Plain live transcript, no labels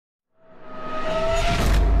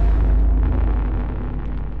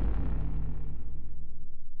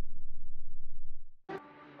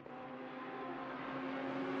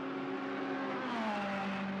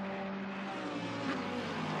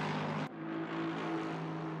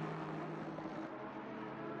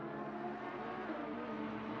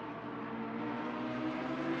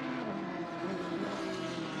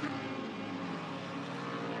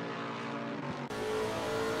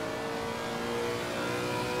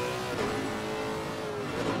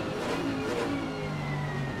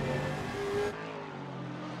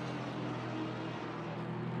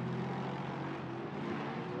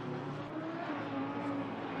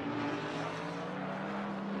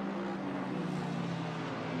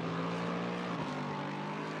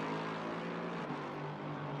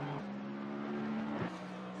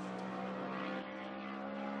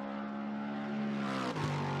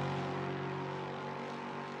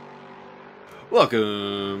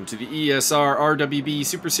Welcome to the ESR RWB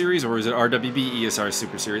Super Series, or is it RWB ESR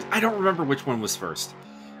Super Series? I don't remember which one was first.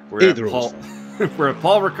 We're at Paul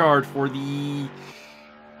Ricard for the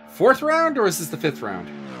 4th round, or is this the 5th round?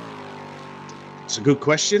 It's a good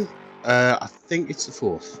question. I think it's the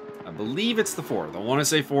 4th. I believe it's the 4th. I want to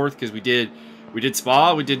say 4th because we did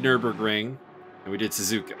Spa, we did Nürburgring, and we did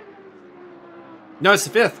Suzuka. No, it's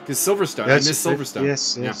the 5th because Silverstone. I missed Silverstone.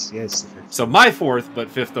 Yes. So my 4th, but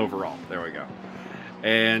 5th overall. There we go.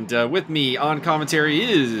 And with me on commentary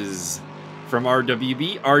is from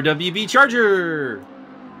RWB Charger.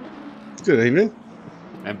 Good evening.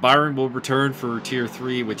 And Byron will return for Tier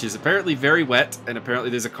 3, which is apparently very wet, and apparently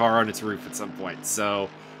there's a car on its roof at some point. So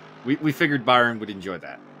we figured Byron would enjoy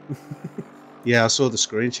that. Yeah, I saw the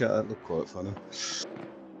screenshot. That looked quite funny.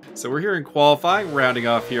 So we're here in qualifying, rounding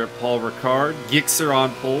off here at Paul Ricard. Gixxer on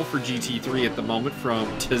pole for GT3 at the moment from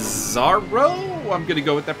Tesaro. I'm going to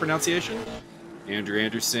go with that pronunciation. Andrew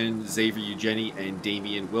Anderson, Xavier Eugeni, and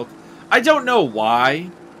Damien Wilk. I don't know why,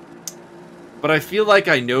 but I feel like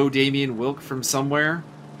I know Damien Wilk from somewhere.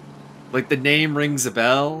 Like, the name rings a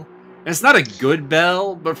bell. And it's not a good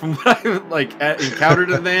bell, but from what I've encountered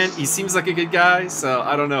him, man, he seems like a good guy. So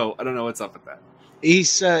I don't know. I don't know what's up with that.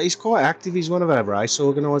 He's quite active. He's one of our race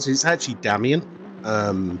organisers. It's actually Damien.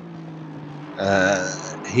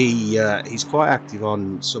 He's quite active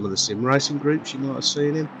on some of the sim racing groups. You might have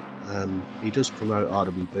seen him. He does promote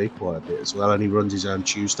RWB quite a bit as well, and he runs his own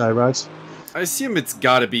Tuesday race. I assume it's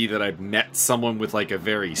got to be that I've met someone with like a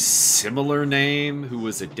very similar name who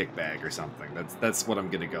was a dickbag or something. That's what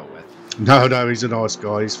I'm gonna go with. No, he's a nice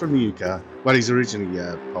guy. He's from the UK. Well, he's originally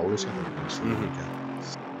Polish, I think. He's from the UK.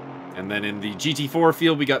 And then in the GT4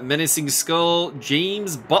 field, we got Menacing Skull,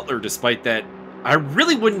 James Butler, despite that. I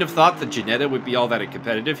really wouldn't have thought that Janetta would be all that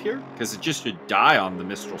competitive here, because it just should die on the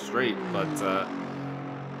Mistral Straight. But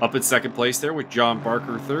up in 2nd place there with John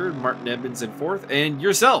Barker 3rd, Martin Edmonds in 4th, and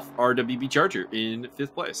yourself, RWB Charger, in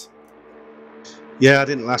 5th place. Yeah, I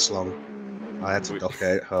didn't last long. I had to dock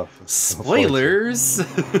out half. Spoilers!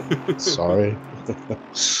 Sorry.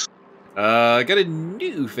 Got a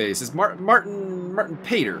new face. It's Martin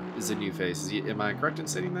Pater is a new face. Am I correct in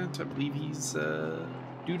saying that? I believe he's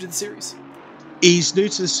new to the series. He's new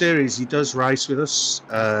to the series. He does race with us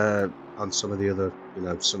on some of the other,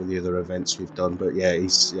 events we've done. But yeah, I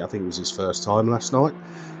think it was his first time last night.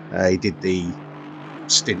 He did the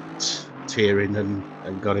stint tiering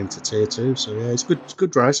and got into tier 2. So yeah, he's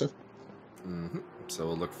good racer. So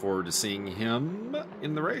we'll look forward to seeing him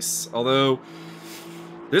in the race. Although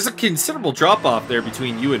there's a considerable drop-off there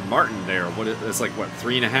between you and Martin there. It's like, what,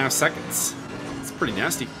 3.5 seconds? It's pretty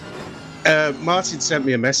nasty. Martin sent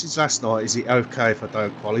me a message last night. Is it okay if I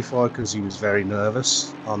don't qualify? Because he was very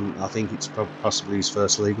nervous on, I think it's possibly his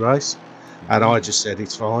first league race. And I just said,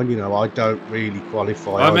 it's fine. I don't really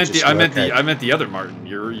qualify. I meant the other Martin.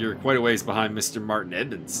 You're quite a ways behind Mr. Martin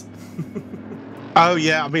Edmonds. Oh,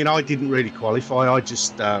 yeah. I mean, I didn't really qualify. I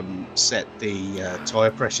just set the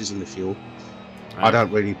tyre pressures in the fuel. I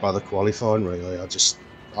don't really bother qualifying, really.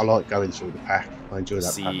 I like going through the pack. I enjoy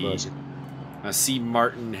that pack racing. I see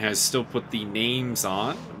Martin has still put the names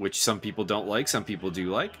on, which some people don't like, some people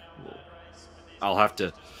do like. I'll have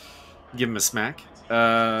to give him a smack.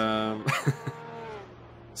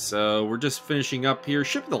 So we're just finishing up here.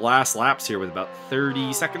 Shipping the last laps here with about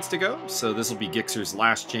 30 seconds to go. So this will be Gixxer's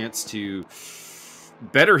last chance to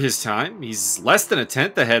better his time. He's less than a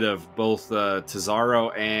 10th ahead of both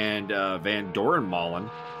Tesaro and Van Dorenmalen.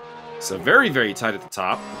 So very, very tight at the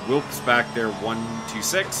top. Wilk's back there,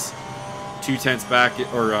 1-2-6. 2/10 back,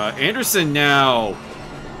 or Anderson now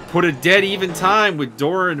put a dead even time with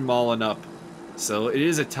Dorenmalen up. So it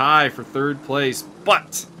is a tie for 3rd place,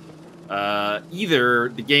 but either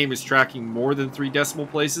the game is tracking more than 3 decimal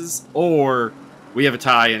places, or we have a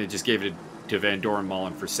tie and it just gave it to Van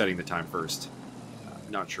Dorenmalen for setting the time first.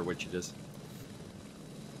 Not sure which it is.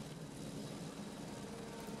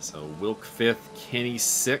 So Wilk 5th, Kenny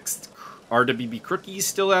 6th, RWB Crookie's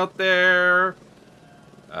still out there.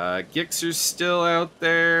 Gixxer's still out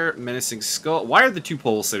there. Menacing Skull. Why are the 2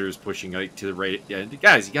 pole sitters pushing to the right? Yeah,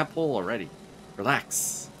 guys, you got pole already.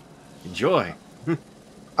 Relax. Enjoy.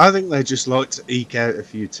 I think they just like to eke out a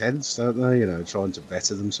few tenths, don't they? Trying to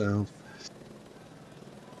better themselves.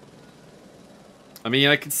 I mean,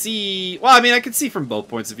 I could see... Well, I mean, I could see from both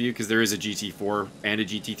points of view, because there is a GT4 and a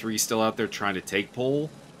GT3 still out there trying to take pole.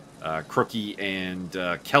 Crookie and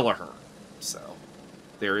Kelleher. So,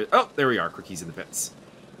 there we are. Crookie's in the pits.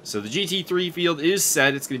 So the GT3 field is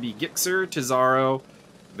set. It's going to be Gixxer, Tesaro,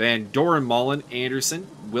 Van Dorenmalen, Anderson,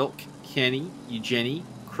 Wilk, Kenny, Eugeni,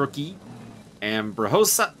 Crookie,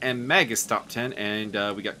 Ambrajosa and Maggotts top 10,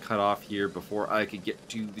 and we got cut off here before I could get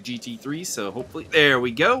to the GT3, so hopefully, there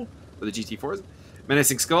we go, for the GT4s.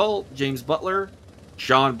 Menacing Skull, James Butler,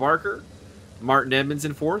 John Barker, Martin Edmonds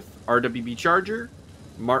in 4th, RWB Charger,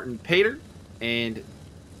 Martin Pater, and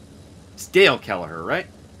it's Dale Kelleher, right?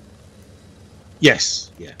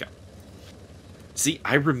 Yes. Yeah. Okay. See,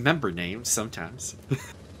 I remember names sometimes.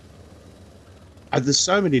 And there's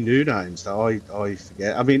so many new names that I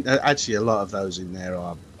forget. I mean, actually, a lot of those in there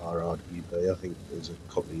are RWB. I think there's a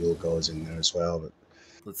couple of your guys in there as well. But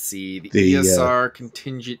let's see. The ESR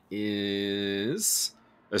contingent is,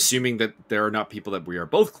 assuming that there are not people that we are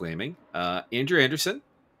both claiming, Andrew Anderson,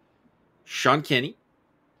 Sean Kenny,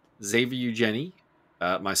 Xavier Eugeni,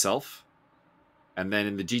 myself, and then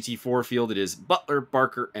in the GT4 field, it is Butler,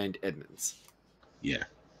 Barker, and Edmonds. Yeah,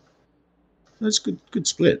 that's good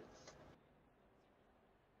split.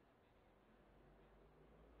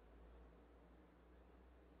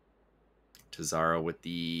 Tazaro with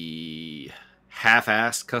the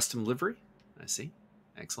half-assed custom livery. I see.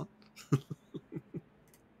 Excellent.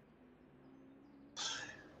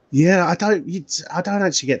 Yeah, I don't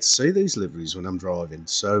actually get to see these liveries when I'm driving,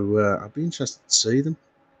 so I'd be interested to see them.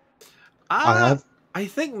 I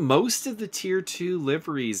think most of the tier 2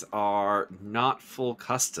 liveries are not full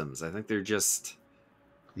customs. I think they're just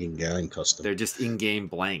in-game custom. They're just in-game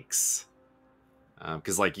blanks.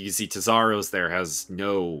 Because like you see Tazaro's there has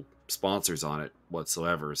no sponsors on it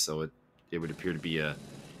whatsoever, so it would appear to be a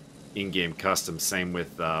in-game custom. Same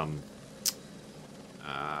with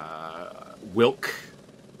Wilk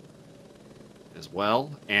as well,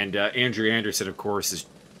 and Andrew Anderson, of course,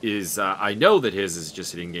 is I know that his is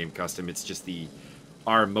just an in-game custom. It's just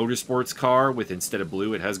our motorsports car with, instead of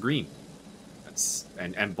blue, it has green. That's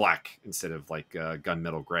and black instead of like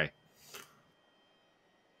gunmetal gray.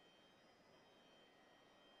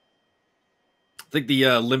 I think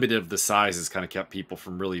the limit of the size has kind of kept people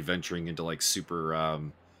from really venturing into like super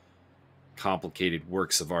complicated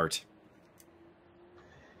works of art.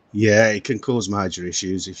 Yeah, it can cause major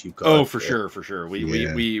issues if you've got. Oh, for sure.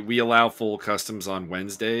 We allow full customs on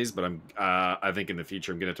Wednesdays, but I think in the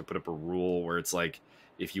future I'm gonna have to put up a rule where it's like,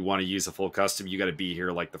 if you want to use a full custom, you got to be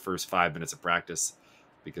here like the first 5 minutes of practice,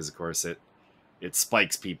 because of course it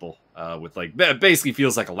spikes people with like, basically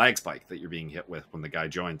feels like a lag spike that you're being hit with when the guy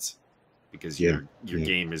joins, because your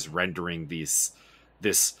game is rendering this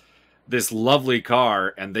lovely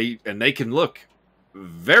car, and they can look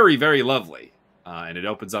very, very lovely. And it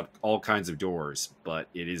opens up all kinds of doors, but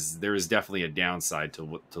there is definitely a downside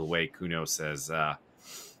to the way Kunos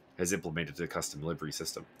has implemented the custom livery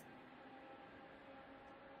system.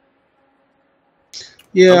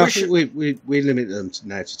 Yeah, I think we limit them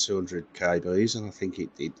now to 200 kbs, and I think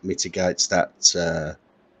it mitigates that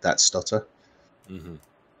stutter. Mm-hmm.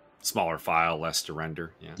 Smaller file, less to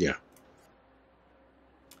render. Yeah.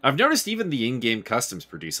 I've noticed even the in-game customs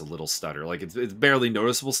produce a little stutter. Like it's barely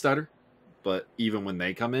noticeable stutter. But even when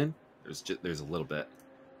they come in, there's a little bit.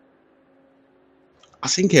 I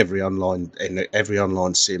think every online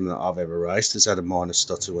sim that I've ever raced has had a minor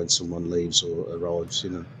stutter when someone leaves or arrives.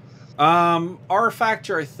 R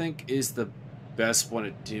Factor, I think, is the best one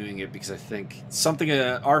at doing it, because I think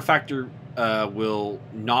R Factor will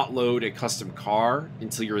not load a custom car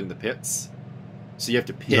until you're in the pits. So you have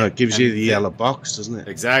to pit. Yeah, it gives you the yellow box, doesn't it?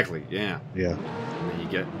 Exactly. Yeah. Yeah.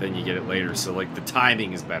 Then you get it later, so like the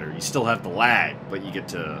timing is better. You still have the lag, but you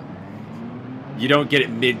don't get it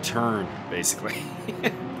mid-turn, basically.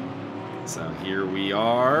 So here we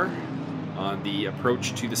are on the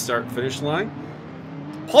approach to the start-finish line.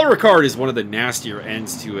 Paul Ricard is one of the nastier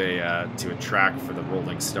ends to a track for the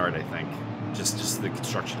rolling start, I think. Just the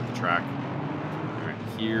construction of the track. All right,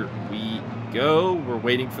 here we go. We're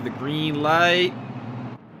waiting for the green light.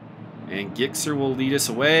 And Gixxer will lead us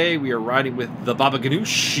away. We are riding with the Baba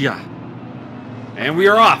Ganoush. And we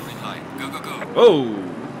are off. Go, go, go. Oh.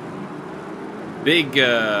 Big,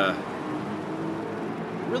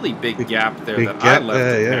 really big gap there big that gap I left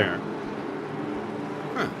there, in yeah. there.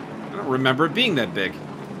 Huh. I don't remember it being that big.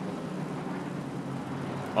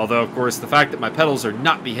 Although, of course, the fact that my pedals are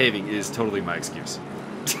not behaving is totally my excuse.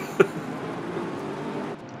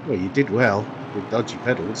 Well, you did well with dodgy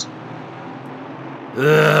pedals.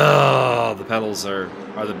 Ugh, the pedals are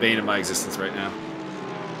the bane of my existence right now.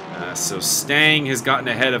 So Stang has gotten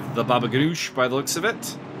ahead of the Baba Ganoush by the looks of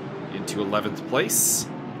it, into 11th place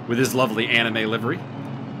with his lovely anime livery.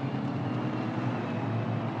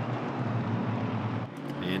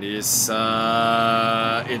 And it's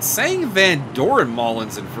saying Van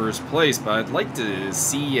Dorenmolen's in first place, but I'd like to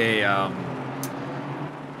see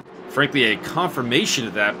frankly, a confirmation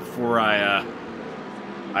of that before I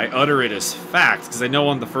I utter it as fact because I know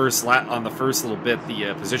on the first little bit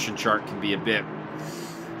the position chart can be a bit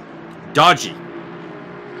dodgy.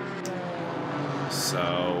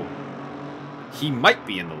 So he might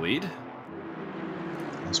be in the lead.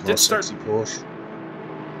 That's my sexy Porsche.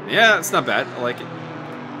 Yeah, it's not bad. I like it.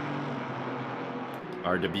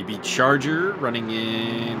 RWB Charger running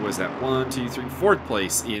in, was that 1, 2, 3, 4th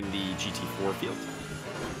place in the GT4 field.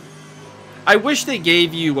 I wish they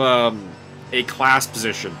gave you a class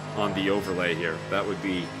position on the overlay here. That would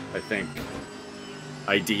be, I think,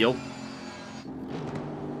 ideal.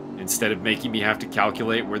 Instead of making me have to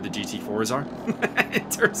calculate where the GT4s are in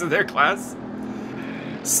terms of their class.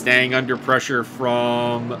 Staying under pressure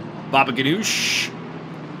from Baba Ganoush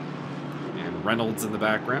and Reynolds in the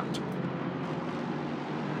background.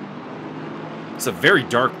 Some very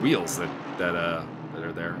dark wheels that are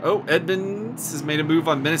there. Oh, Edmonds has made a move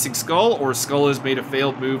on Menacing Skull, or Skull has made a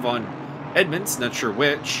failed move on Edmonds. Not sure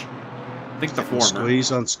which. I think the former.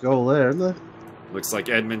 Squeeze on Skull there, isn't there? Looks like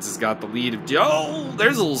Edmonds has got the lead of... Oh,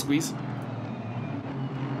 there's a little squeeze.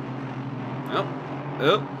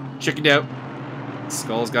 Oh, chickened out.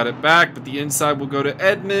 Skull's got it back, but the inside will go to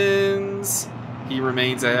Edmonds. He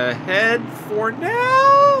remains ahead for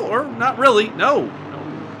now, or not really. No.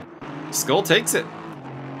 Skull takes it.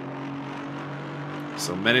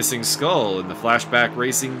 So Menacing Skull in the Flashback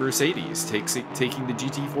Racing Mercedes taking the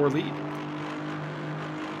GT4 lead.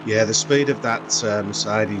 Yeah, the speed of that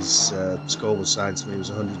Mercedes, Skull was saying to me, was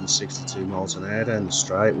 162 miles an hour down the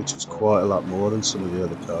straight, which was quite a lot more than some of the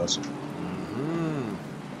other cars.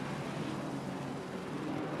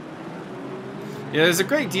 Yeah, there's a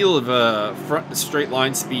great deal of front straight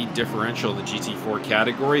line speed differential in the GT4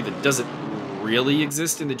 category that doesn't really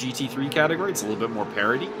exist in the GT3 category. It's a little bit more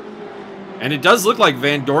parity. And it does look like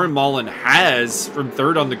Van Dorenmolen has, from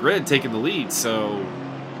 3rd on the grid, taken the lead. So,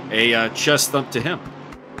 a chest thump to him.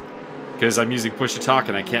 Because I'm using push to talk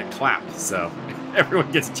and I can't clap. So,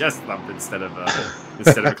 everyone gets chest thump instead of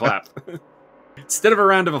a clap. Instead of a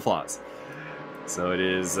round of applause. So it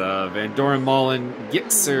is Van Dorenmolen,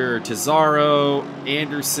 Gixxer, Tesaro,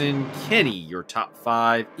 Anderson, Kenny, your top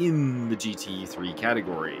 5 in the GT3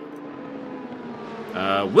 category.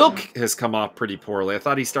 Wilk has come off pretty poorly. I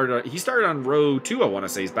thought he started on row 2, I want to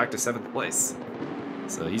say. He's back to 7th place.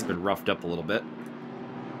 So he's been roughed up a little bit.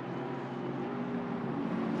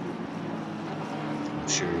 I'm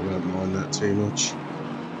sure he won't mind that too much.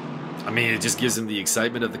 I mean, it just gives him the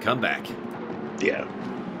excitement of the comeback. Yeah.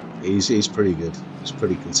 He's pretty good. He's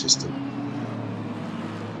pretty consistent.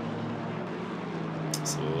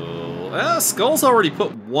 So, Skull's already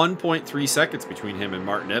put 1.3 seconds between him and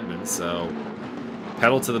Martin Edmonds, so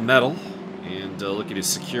pedal to the metal and looking to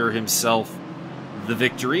secure himself the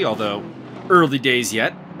victory, although early days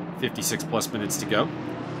yet. 56 plus minutes to go.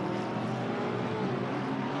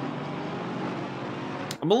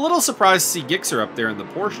 I'm a little surprised to see Gixxer up there in the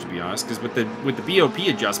Porsche, to be honest, because with the BOP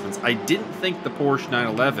adjustments, I didn't think the Porsche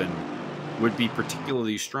 911 would be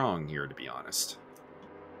particularly strong here, to be honest.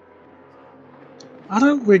 I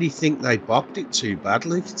don't really think they bopped it too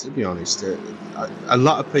badly, to be honest. A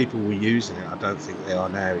lot of people were using it. I don't think they are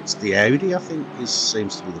now. It's the Audi, I think,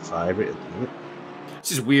 seems to be the favourite at the minute. It's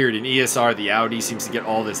just weird. In ESR, the Audi seems to get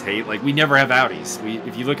all this hate. Like, we never have Audis.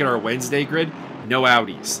 If you look at our Wednesday grid, no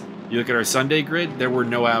Audis. You look at our Sunday grid, there were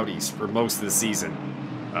no Audis for most of the season.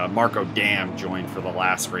 Marco Dam joined for the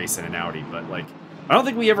last race in an Audi, but like, I don't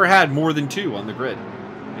think we ever had more than 2 on the grid.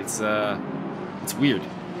 It's weird.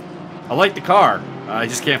 I like the car. I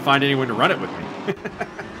just can't find anyone to run it with me.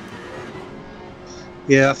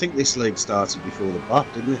 Yeah, I think this league started before the BOP,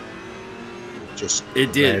 didn't it?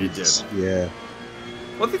 It did. Yeah.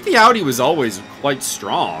 Well, I think the Audi was always quite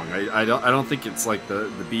strong. I don't think it's like the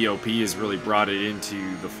BOP has really brought it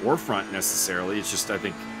into the forefront necessarily. It's just I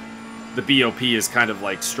think the BOP has kind of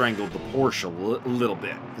like strangled the Porsche a little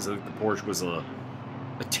bit because I think the Porsche was a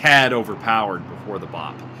tad overpowered before the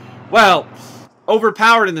BOP. Well,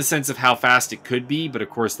 overpowered in the sense of how fast it could be, but of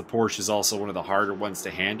course the Porsche is also one of the harder ones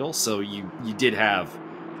to handle, so you did have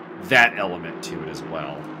that element to it as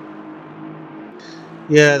well.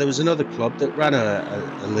 Yeah, there was another club that ran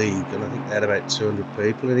a league, and I think they had about 200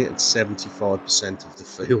 people in it, and 75% of the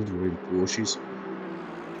field were in Porsches.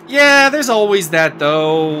 Yeah, there's always that,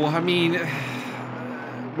 though. I mean,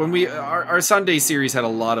 when our Sunday series had a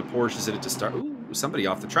lot of Porsches in it to start. Ooh, somebody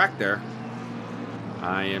off the track there.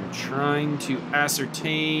 I am trying to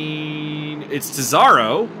ascertain. It's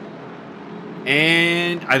Tesaro,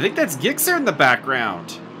 and I think that's Gixxer in the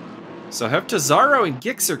background. So have Tesaro and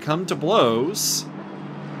Gixxer come to blows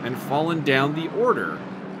and fallen down the order.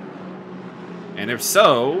 And if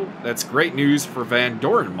so, that's great news for Van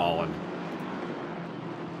Dorenmolen.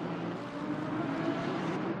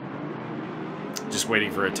 waiting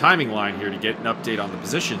for a timing line here to get an update on the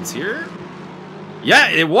positions here. Yeah,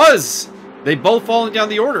 it was. They both falling down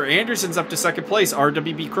the order. Anderson's up to second place.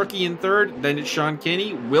 RWB Crookie in third. Then it's Sean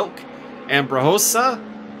Kinney, Wilk, Ambrohosa,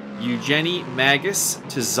 Eugenie, Magus,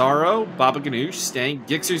 Tizarro, Baba Ganoush, Stang.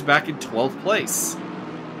 Gixer's back in 12th place.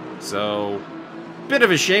 So, bit of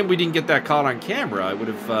a shame we didn't get that caught on camera. I would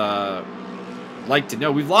have liked to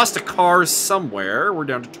know. We've lost a car somewhere. We're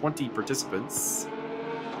down to 20 participants.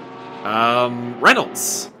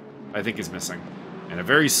 Reynolds, I think, is missing. And a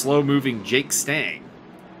very slow-moving Jake Stang.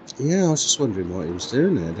 Yeah, I was just wondering what he was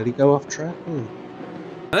doing there. Did he go off track? Or?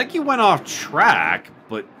 I think he went off track,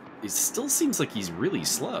 but it still seems like he's really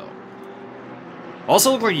slow.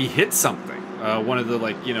 Also looked like he hit something. One of the,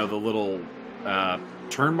 like, you know, the little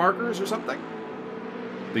turn markers or something.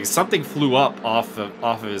 Because something flew up off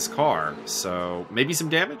of his car. So, maybe some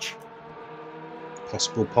damage?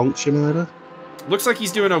 Possible puncture, maybe? Looks like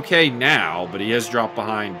he's doing okay now, but he has dropped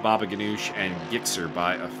behind Baba Ganoush and Gixer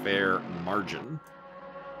by a fair margin.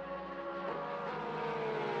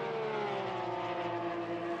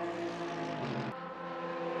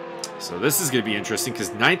 So this is going to be interesting, because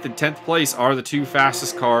 9th and 10th place are the two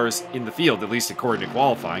fastest cars in the field, at least according to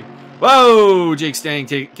qualifying. Whoa! Jake Stang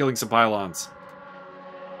killing some pylons.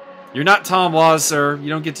 You're not Tom Waz, sir. You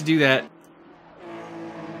don't get to do that.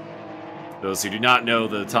 Those who do not know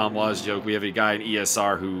the Tom Waz joke, we have a guy in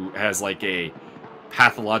ESR who has like a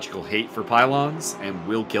pathological hate for pylons and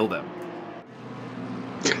will kill them.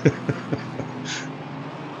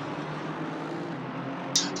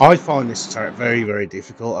 I find this track very, very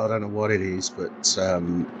difficult. I don't know what it is, but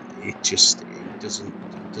it doesn't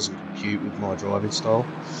compute with my driving style.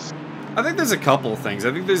 I think there's a couple of things.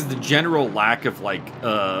 I think there's the general lack of like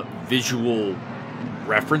visual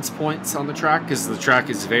reference points on the track, because the track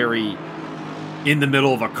is very in the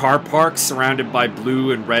middle of a car park surrounded by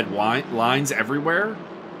blue and red lines everywhere.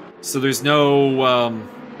 So there's no...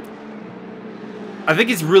 I think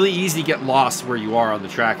it's really easy to get lost where you are on the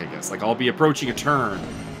track, I guess. Like, I'll be approaching a turn,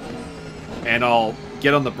 and I'll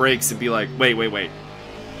get on the brakes and be like, wait.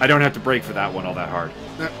 I don't have to brake for that one all that hard.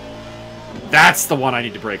 That's the one I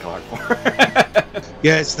need to brake hard for.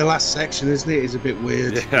 Yeah, it's the last section, isn't it? It's a bit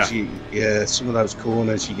weird. Yeah. Some of those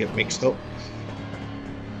corners you get mixed up.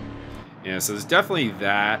 Yeah, so there's definitely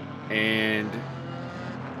that, and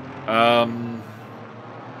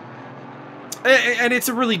it's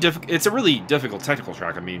a really difficult technical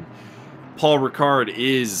track. I mean, Paul Ricard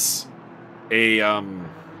is a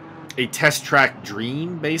test track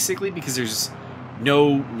dream, basically, because there's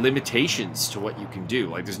no limitations to what you can do.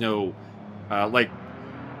 Like, there's no like,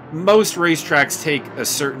 most racetracks take a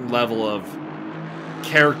certain level of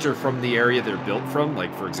character from the area they're built from.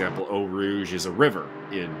 Like, for example, Eau Rouge is a river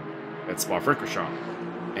at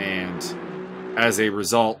Spa-Francorchamps, and as a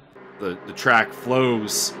result, the track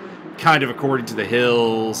flows kind of according to the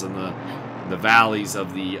hills and the valleys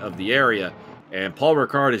of the area. And Paul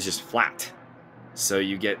Ricard is just flat, so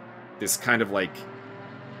you get this kind of like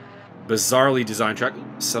bizarrely designed track.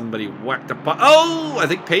 Somebody whacked a oh! I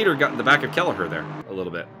think Pater got in the back of Kelleher there a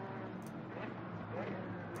little bit.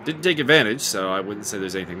 Didn't take advantage, so I wouldn't say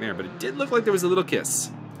there's anything there, but it did look like there was a little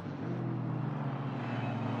kiss.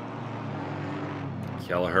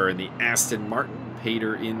 Kelleher in the Aston Martin,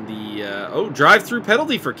 Pater in the drive-through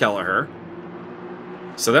penalty for Kelleher.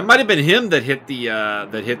 So that might have been him that hit the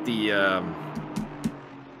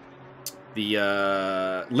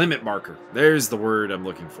limit marker. There's the word I'm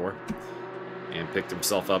looking for. And picked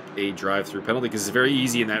himself up a drive-through penalty, because it's very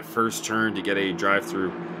easy in that first turn to get a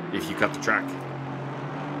drive-through if you cut the track.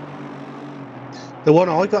 The one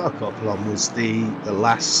I got a couple on was the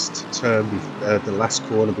last turn, the last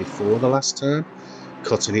corner before the last turn,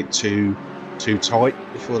 cutting it too tight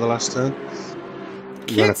before the last turn.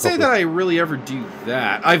 Can't say that I really ever do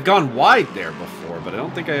that. I've gone wide there before, but I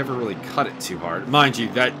don't think I ever really cut it too hard. Mind you,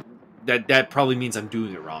 that probably means I'm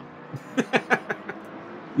doing it wrong.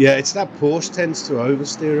 Yeah, it's that Porsche tends to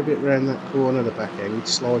oversteer a bit around that corner. The back end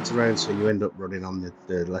slides around, so you end up running on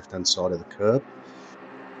the left-hand side of the curb.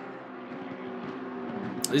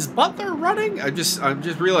 Is Butler running? I'm just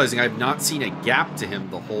realizing I've not seen a gap to him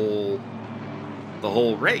the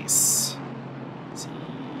whole race. Let's see.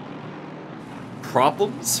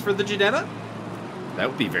 Problems for the Ginetta? That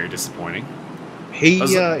would be very disappointing. He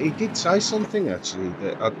did say something, actually,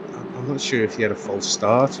 that I'm not sure if he had a false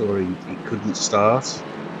start or he couldn't start.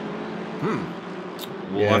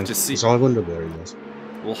 We'll have to see. I wonder where he was.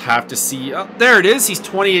 We'll have to see. Oh, there it is. He's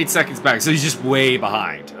 28 seconds back, so he's just way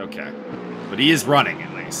behind. Okay. But he is running,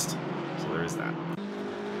 at least. So there is that.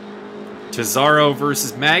 Tizarro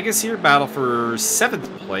versus Magus here. Battle for 7th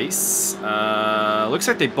place. Looks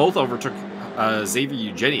like they both overtook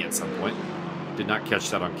Xavier Eugeni at some point. Did not catch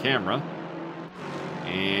that on camera.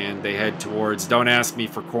 And they head towards... Don't ask me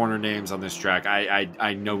for corner names on this track.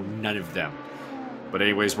 I know none of them. But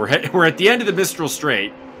anyways, we're at the end of the Mistral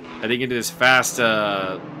Straight. Heading into this fast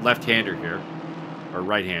left-hander here. Or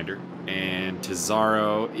right-hander. And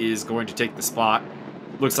Tizarro is going to take the spot.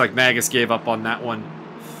 Looks like Maggotts gave up on that one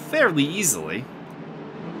fairly easily.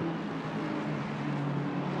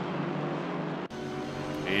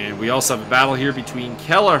 And we also have a battle here between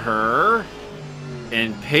Kelleher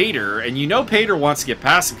and Pater. And you know Pater wants to get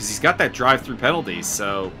past him because he's got that drive-through penalty.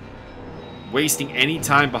 So wasting any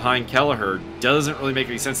time behind Kelleher doesn't really make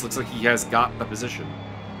any sense. Looks like he has got the position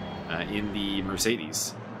in the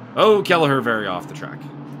Mercedes. Oh, Kelleher very off the track.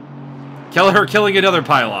 Kelleher killing another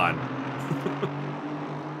pylon.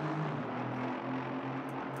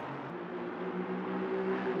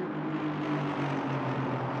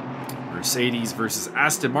 Mercedes versus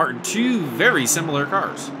Aston Martin. Two very similar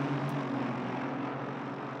cars.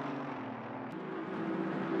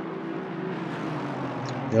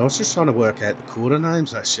 Yeah, I was just trying to work out the corner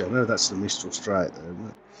names, actually. I know that's the Mistral Straight, though, isn't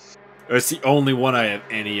it? It's the only one I have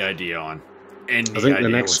any idea on. Any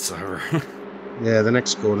idea whatsoever. Yeah, the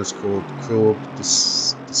next corner's called Craub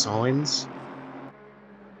Designs.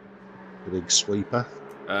 The big sweeper.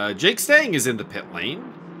 Jake Stang is in the pit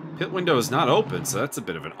lane. Pit window is not open, so that's a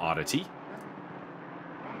bit of an oddity.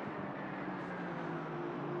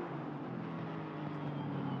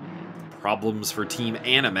 Problems for Team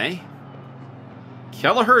Anime.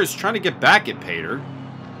 Kelleher is trying to get back at Pater.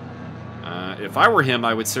 If I were him,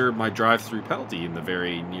 I would serve my drive-through penalty in the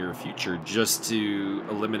very near future just to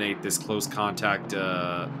eliminate this close contact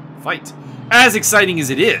fight. As exciting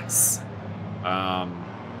as it is,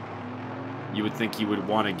 you would think he would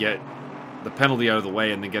want to get the penalty out of the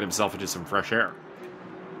way and then get himself into some fresh air.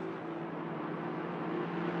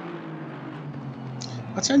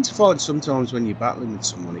 I tend to find sometimes when you're battling with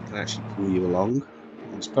someone, it can actually pull you along.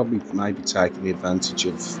 It's probably maybe taking the advantage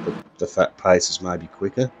of the fact pace is maybe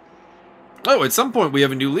quicker. Oh, at some point we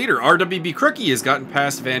have a new leader. RWB Crookie has gotten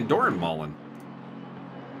past Van Dorenmolen.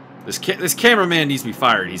 This cameraman needs to be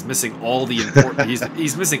fired. He's missing all the important.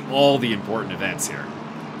 he's missing all the important events here.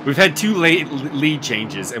 We've had two late lead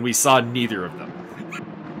changes, and we saw neither of them.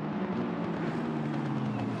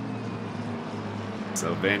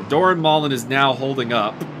 So Van Dorenmolen is now holding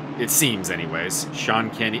up. It seems, anyways. Sean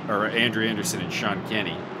Kenny or Andrew Anderson and Sean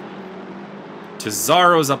Kenny.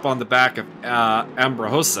 Tizarro's up on the back of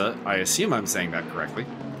Ambrahosa. I assume I'm saying that correctly.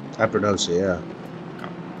 Ambrahosa, yeah. Okay.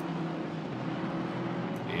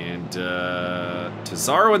 And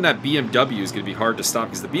Tizarro and that BMW is going to be hard to stop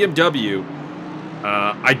because the BMW,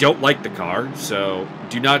 I don't like the car, so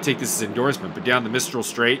do not take this as endorsement. But down the Mistral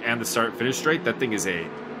Straight and the start-finish straight, that thing is a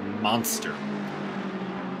monster.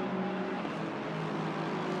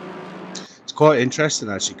 Quite interesting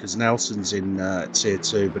actually, because Nelson's in tier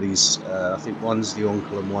 2, but he's I think one's the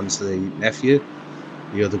uncle and one's the nephew.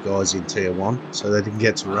 The other guy's in tier 1, so they didn't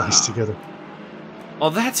get to race together.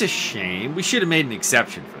 Well, that's a shame. We should have made an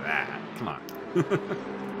exception for that. Come on.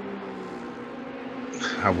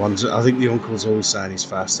 I think the uncle's always saying he's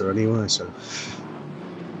faster anyway, so.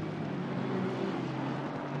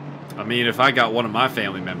 I mean, if I got one of my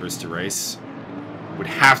family members to race, it would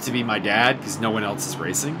have to be my dad because no one else is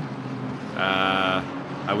racing.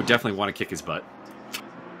 I would definitely want to kick his butt.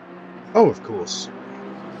 Oh, of course.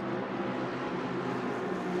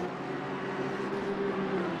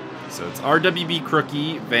 So it's RWB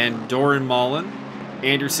Crookie, Van Dorenmolen,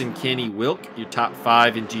 Anderson, Kenny, Wilk, your top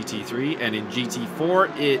 5 in GT3. And in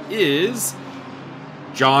GT4, it is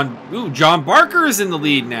John... Ooh, John Barker is in the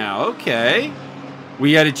lead now. Okay.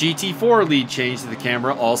 We had a GT4 lead change to the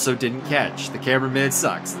camera. Also didn't catch. The cameraman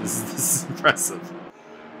sucks. This is impressive.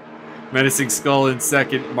 Menacing Skull in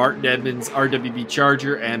second, Martin Edmonds, RWB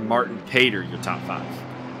Charger, and Martin Pater, your top 5.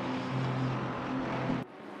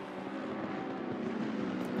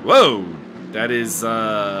 Whoa! That is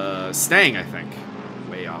Stang, I think.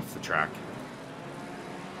 Way off the track.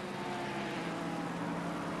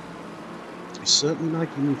 He's certainly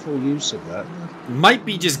making full use of that. Might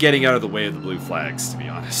be just getting out of the way of the blue flags, to be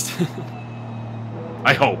honest.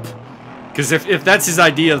 I hope. Because if that's his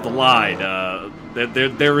idea of the line,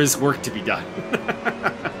 there is work to be done.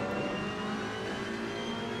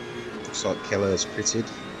 Looks like Keller's pitted.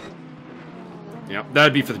 Yep,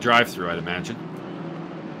 that'd be for the drive-through, I'd imagine.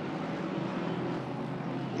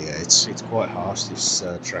 Yeah, it's quite harsh, this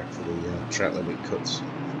track for the track limit cuts.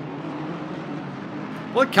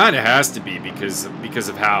 Well, it kind of has to be because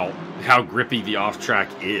of how grippy the off-track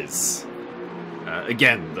is.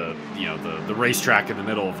 Again, the racetrack in the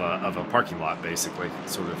middle of a parking lot, basically,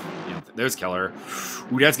 sort of There's Keller.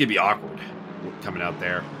 Ooh, that's going to be awkward coming out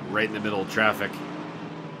there. Right in the middle of traffic.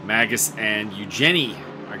 Maggotts and Eugenie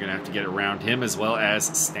are going to have to get around him, as well as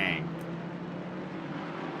Stang.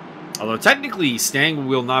 Although technically Stang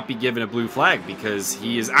will not be given a blue flag because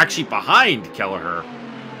he is actually behind Kelleher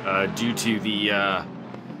due to the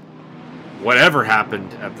whatever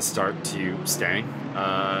happened at the start to Stang.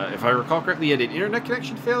 If I recall correctly, he had an internet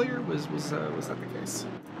connection failure. Was that the case?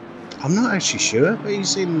 I'm not actually sure, but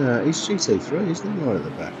he's in he's GT3, isn't he, right at the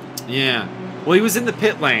back? Yeah. Well, he was in the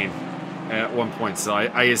pit lane at one point, so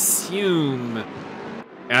I assume,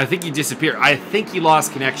 and I think he disappeared. I think he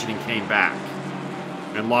lost connection and came back,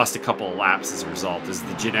 and lost a couple of laps as a result, as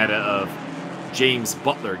the Ginetta of James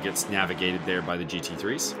Butler gets navigated there by the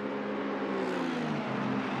GT3s.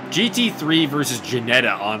 GT3 versus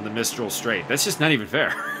Ginetta on the Mistral Straight. That's just not even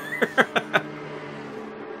fair.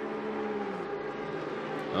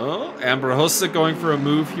 Oh, Ambrojosa going for a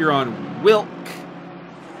move here on Wilk.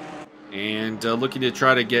 And looking to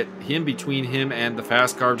try to get him between him and the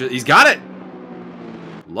fast car. He's got it!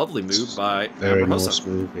 Lovely move by Very Ambrojosa. nice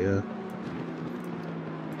move, yeah.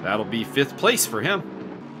 That'll be 5th place for him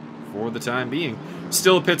for the time being.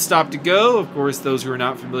 Still a pit stop to go. Of course, those who are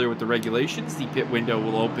not familiar with the regulations, the pit window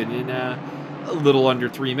will open in a little under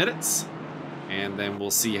 3 minutes. And then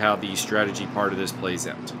we'll see how the strategy part of this plays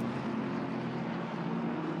out.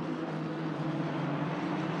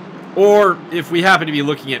 Or, if we happen to be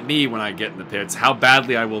looking at me when I get in the pits, how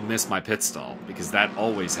badly I will miss my pit stall. Because that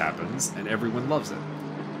always happens, and everyone loves it.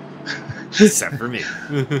 Except for me.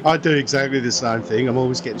 I do exactly the same thing. I'm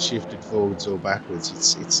always getting shifted forwards or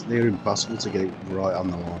backwards. It's near impossible to get it right on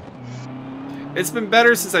the line. It's been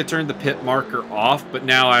better since I turned the pit marker off, but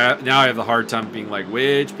now I have the hard time being like,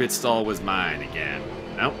 which pit stall was mine again?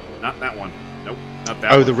 Nope, not that one. Nope, not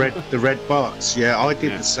that one. Oh, the red box. Yeah, I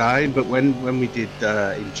did the same, but when we did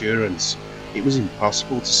endurance, it was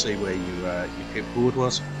impossible to see where your pit board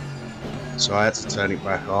was. So I had to turn it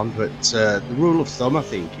back on. But the rule of thumb, I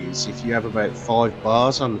think, is if you have about 5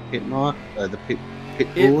 bars on the pit mark, the pit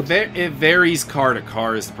board. It varies car to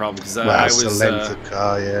car is the problem, because I was the length of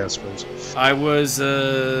car, yeah, I suppose. I was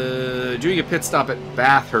doing a pit stop at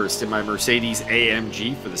Bathurst in my Mercedes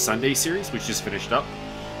AMG for the Sunday series, which just finished up,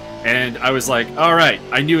 and I was like, all right,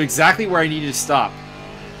 I knew exactly where I needed to stop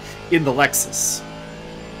in the Lexus,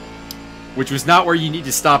 which was not where you need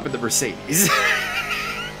to stop in the Mercedes.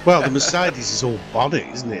 Well, the Mercedes is all body,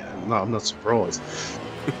 isn't it? No, I'm not surprised.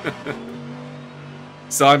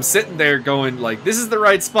 So I'm sitting there going, like, this is the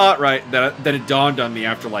right spot, right? Then it dawned on me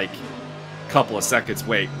after, like, a couple of seconds.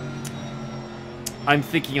 Wait. I'm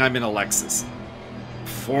thinking I'm in a Lexus.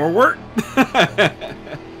 Forward?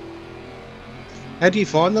 How do you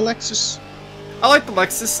find the Lexus? I like the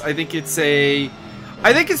Lexus. I think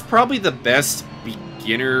it's probably the best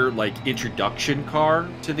beginner, like, introduction car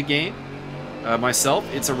to the game. Myself,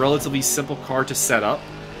 it's a relatively simple car to set up.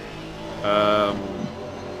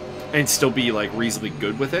 And still be, like, reasonably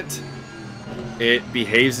good with it. It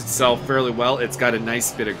behaves itself fairly well. It's got a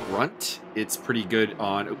nice bit of grunt. It's pretty good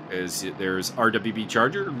on, as there's RWB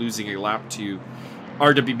Charger losing a lap to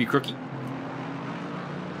RWB Crookie.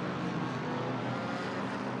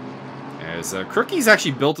 As Crookie's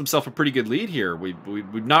actually built himself a pretty good lead here.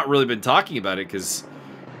 We've not really been talking about it because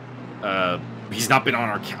he's not been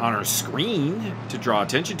on our screen to draw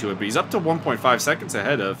attention to it, but he's up to 1.5 seconds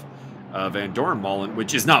ahead of Van Dorenmolen,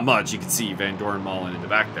 which is not much. You can see Van Dorenmolen in the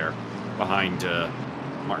back there, behind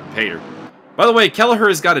Martin Pater. By the way, Kelleher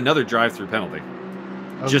has got another drive-through penalty.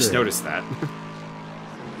 Okay. Just noticed that.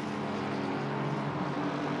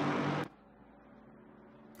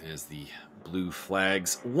 As the blue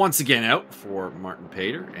flags once again out for Martin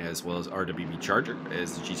Pater, as well as RWB Charger,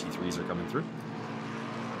 as the GT3s are coming through.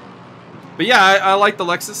 But yeah, I like the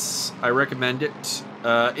Lexus. I recommend it.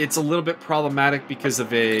 It's a little bit problematic because of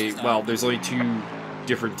there's only 2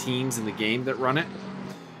 different teams in the game that run it.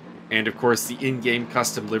 And of course, the in-game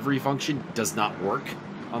custom livery function does not work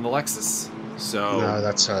on the Lexus. So no,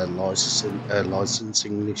 that's a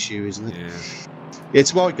licensing issue, isn't it? Yeah.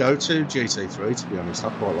 It's my go-to GT3, to be honest. I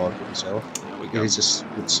quite like it myself. It is a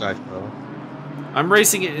good safe car. I'm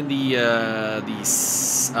racing it in the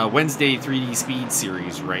Wednesday 3D Speed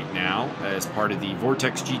Series right now as part of the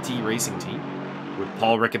Vortex GT racing team with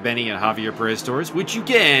Paul Riccobeni and Javier Perez-Torres, which you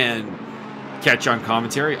can catch on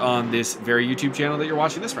commentary on this very YouTube channel that you're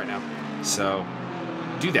watching this right now. So,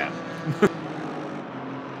 do that.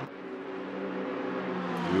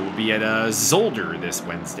 We will be at Zolder this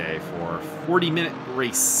Wednesday for a 40-minute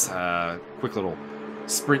race. Quick little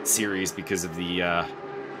sprint series because of the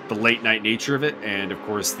late-night nature of it, and, of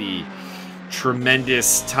course, the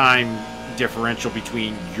tremendous time differential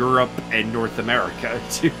between Europe and North America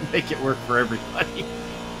to make it work for everybody.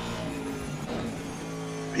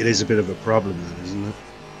 It is a bit of a problem, then, isn't it?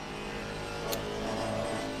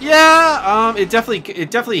 Yeah, it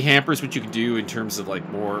definitely hampers what you can do in terms of like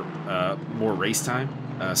more race time.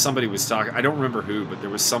 Somebody was talking, I don't remember who, but there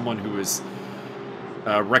was someone who was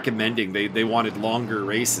recommending they wanted longer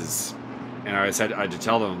races, and I had to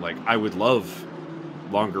tell them, like, I would love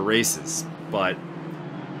longer races, but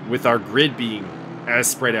with our grid being as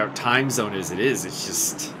spread out time zone as it is,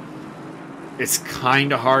 it's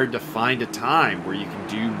kind of hard to find a time where you can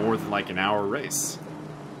do more than like an hour race.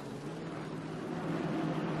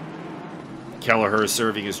 Kelleher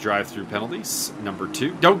serving his drive-through penalties. Number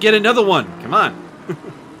 2. Don't get another one. Come on.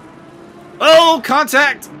 Oh,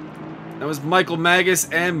 contact! That was Michael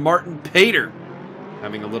Maggotts and Martin Pater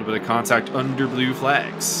having a little bit of contact under blue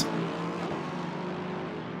flags.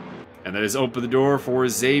 And that has opened the door for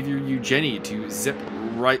Xavier Eugeni to zip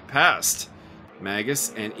right past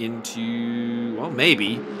Maggotts and into, well,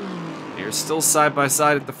 maybe. They're still side by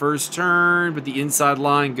side at the first turn, but the inside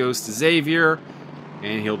line goes to Xavier,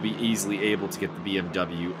 and he'll be easily able to get the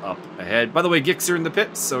BMW up ahead. By the way, Gixxer in the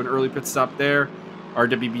pits, so an early pit stop there.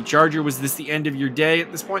 RWB Charger, was this the end of your day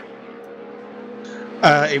at this point?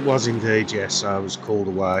 It was indeed, yes. I was called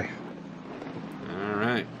away. All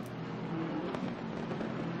right.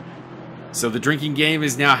 So the drinking game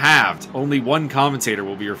is now halved. Only one commentator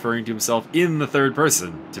will be referring to himself in the third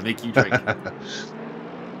person to make you drink.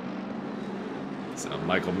 So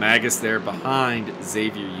Michael Maggotts there behind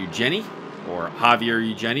Xavier Eugeni, or Javier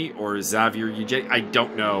Eugeni, or Xavier Eugeni. I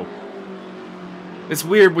don't know. It's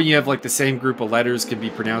weird when you have like the same group of letters can be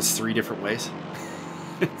pronounced 3 different ways.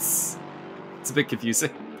 It's a bit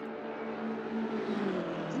confusing.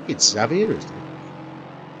 I think it's Xavier, isn't it?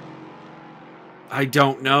 I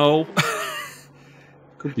don't know.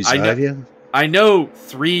 Could be Xavier. I know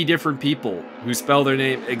 3 different people who spell their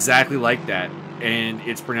name exactly like that, and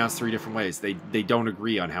it's pronounced 3 different ways. They don't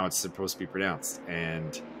agree on how it's supposed to be pronounced,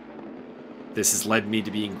 and this has led me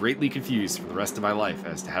to being greatly confused for the rest of my life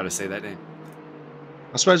as to how to say that name.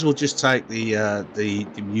 I suppose we'll just take the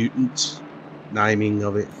mutant naming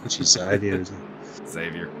of it, which is Xavier, isn't it?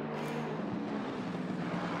 Xavier.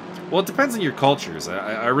 Well, it depends on your cultures.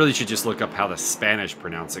 I really should just look up how the Spanish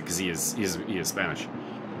pronounce it, because he is Spanish.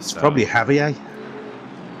 It's probably Javier.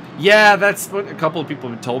 Yeah, that's what a couple of people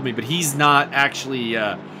have told me, but he's not actually.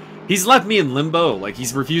 He's left me in limbo. Like,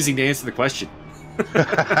 he's refusing to answer the question.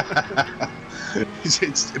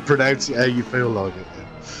 It's pronounce it how you feel like it.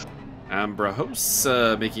 Ambrose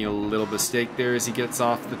making a little mistake there as he gets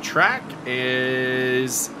off the track.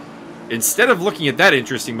 Instead of looking at that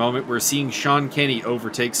interesting moment, we're seeing Sean Kenny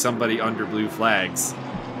overtake somebody under blue flags.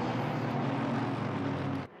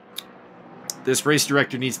 This race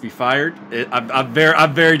director needs to be fired. I'm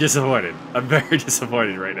very disappointed. I'm very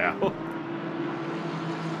disappointed right now.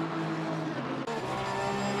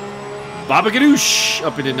 Baba Ganoush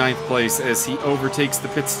up into 9th place as he overtakes the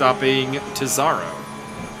pit-stopping Tazaro.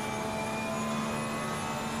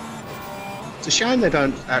 It's a shame they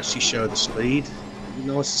don't actually show the speed. It'd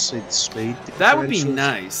be nice to see the speed. That would be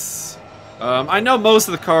nice. I know most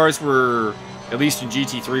of the cars were, at least in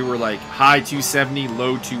GT3, were like high 270,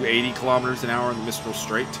 low 280 kilometers an hour on the Mistral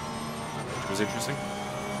Straight, which was interesting.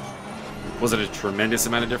 Was it a tremendous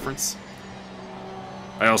amount of difference?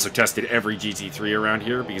 I also tested every GT3 around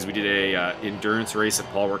here because we did a endurance race at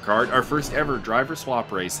Paul Ricard, our first ever driver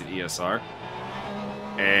swap race at ESR.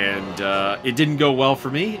 And it didn't go well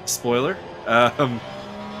for me, spoiler.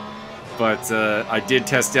 But I did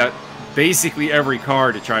test out basically every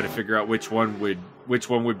car to try to figure out which one would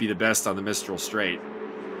be the best on the Mistral Straight.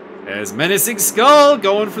 As Menacing Skull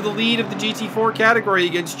going for the lead of the GT4 category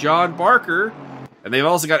against John Barker. And they've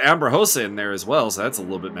also got Ambrojosa in there as well, so that's a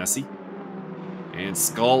little bit messy. And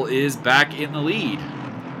Skull is back in the lead.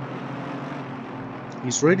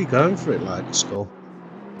 He's really going for it, lad, Skull.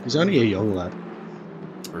 He's only a young lad.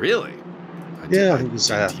 Really? I think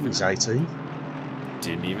he's 18.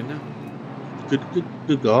 Didn't even know. Good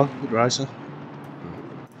guy, good racer.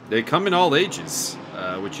 They come in all ages,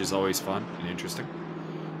 which is always fun and interesting.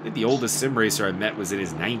 I think the oldest sim racer I met was in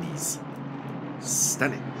his 90s.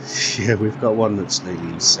 Stunning. Yeah, we've got one that's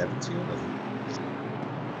nearly 70, I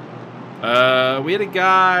think. We had a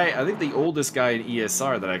guy, I think the oldest guy in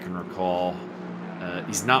ESR that I can recall.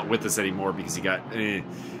 He's not with us anymore because he got a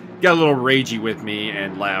little ragey with me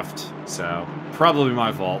and left. So, probably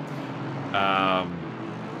my fault.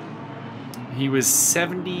 He was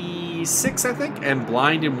 76, I think, and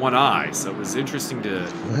blind in one eye. So it was interesting to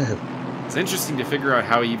figure out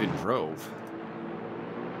how he even drove.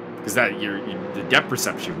 because the depth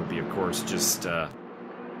perception would be, of course, just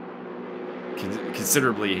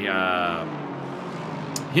considerably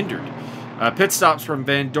hindered. Pit stops from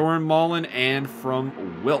Van Doren, Mullen, and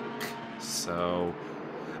from Wilk. So,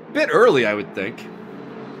 a bit early, I would think.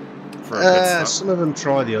 For a pit stop. Some of them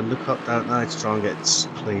try the undercut, don't they, to try and get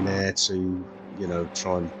clean air to,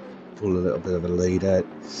 try and pull a little bit of a lead out.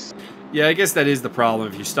 Yeah, I guess that is the problem.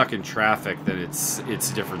 If you're stuck in traffic, then it's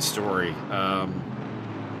a different story.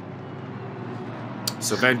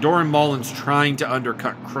 So Van Doren, Mullen's trying to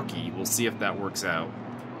undercut Crookie. We'll see if that works out.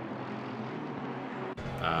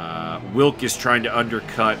 Wilk is trying to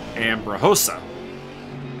undercut Ambrahosa.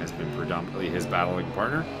 Has been predominantly his battling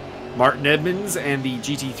partner. Martin Edmonds and the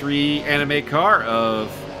GT3 anime car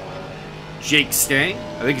of Jake Stang.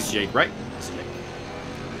 I think it's Jake, right? It's Jake.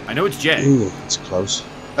 I know it's Jake. Ooh, it's close.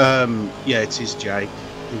 Yeah, it is Jake.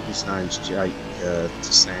 I think his name's Jake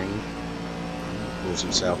Stang. He calls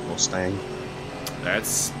himself Mustang.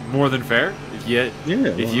 That's more than fair.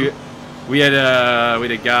 We had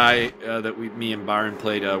a guy that me and Byron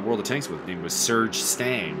played World of Tanks with. His name was Serge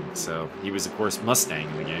Stang. So he was, of course, Mustang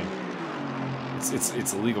in the game.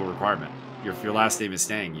 It's a legal requirement. If your last name is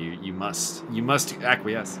Stang, you must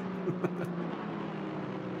acquiesce.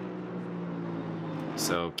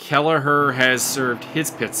 So Kelleher has served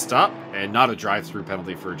his pit stop and not a drive-through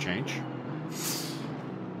penalty for a change.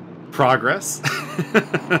 Progress.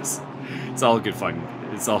 It's all good fun.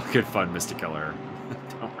 It's all good fun, Mr. Kelleher.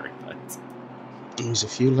 Don't worry about it. There's a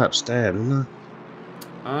few laps down, isn't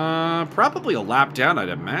there? Probably a lap down, I'd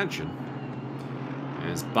imagine.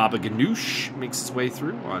 As Baba Ganoush makes his way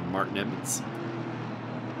through on Martin Edmonds.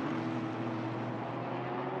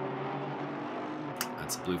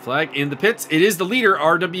 That's a blue flag. In the pits, it is the leader,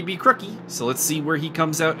 RWB Crookie. So let's see where he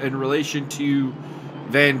comes out in relation to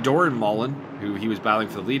Van Doren Mullen, who he was battling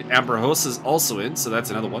for the lead. Ambrahosa's also in, so that's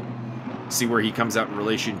another one. See where he comes out in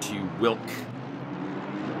relation to Wilk.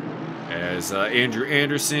 As Andrew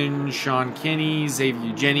Anderson, Sean Kenny,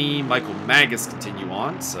 Xavier Jenny, Michael Maggotts continue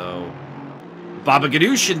on. So Baba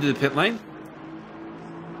Ganoush into the pit lane.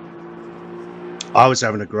 I was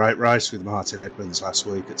having a great race with Martin Edmonds last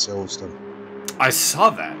week at Silverstone. I saw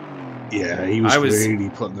that. Yeah, he was really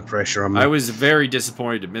putting the pressure on me. I was very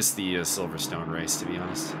disappointed to miss the Silverstone race, to be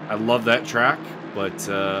honest. I love that track, but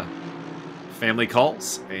family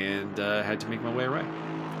calls, and had to make my way around.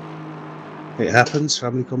 It happens.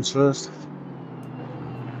 Family comes first.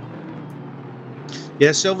 Yeah,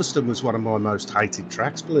 Silverstone was one of my most hated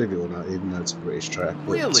tracks, believe it or not, even though it's a British track.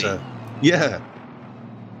 But, really? Yeah.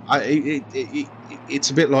 It's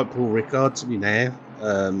a bit like Paul Ricard to me now.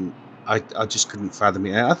 I just couldn't fathom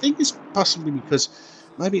it out. I think it's possibly because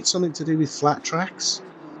maybe it's something to do with flat tracks.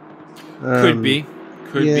 Could be.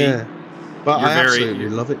 Could be. But I absolutely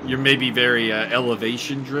love it. You're maybe very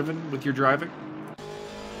elevation driven with your driving.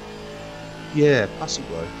 Yeah,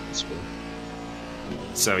 possibly.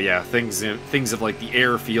 So yeah, things of like the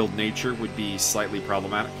airfield nature would be slightly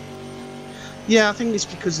problematic. Yeah, I think it's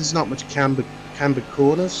because there's not much cambered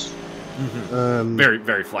corners. Mm-hmm. Very,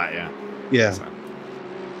 very flat. Yeah. Yeah. So.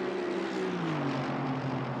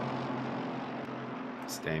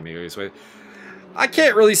 Staying maybe this way. I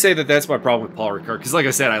can't really say that that's my problem with Paul Ricard, because like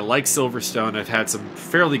I said, I like Silverstone. I've had some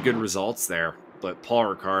fairly good results there, but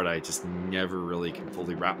Paul Ricard, I just never really can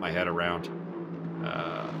fully wrap my head around.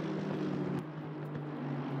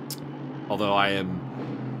 Although I am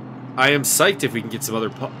psyched if we can get some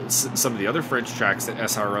of the other French tracks that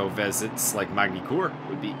SRO visits, like Magny-Cours,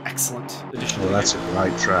 would be excellent addition. Well, that's a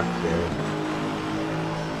great track there.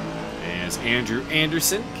 As Andrew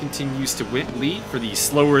Anderson continues to lead for the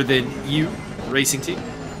Slower Than You racing team.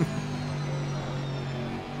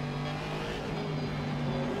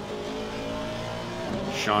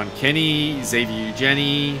 Sean Kenny, Xavier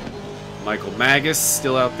Jenny, Michael Maggotts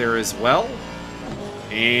still out there as well.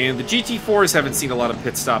 And the GT4s haven't seen a lot of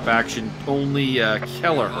pit stop action. Only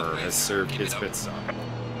Kelleher has served his pit stop.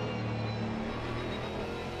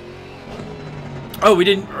 Oh,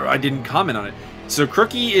 I didn't comment on it. So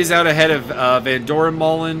Crookie is out ahead of Van Doren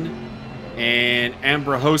Mullen, and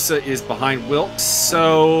Ambrahosa is behind Wilkes.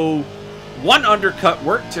 So one undercut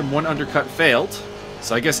worked and one undercut failed.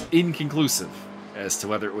 So I guess inconclusive as to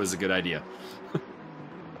whether it was a good idea.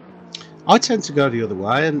 I tend to go the other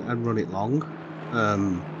way and run it long.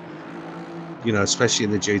 Especially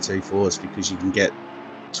in the GT4s, because you can get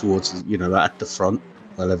towards, at the front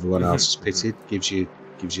while everyone else is pitted. Gives you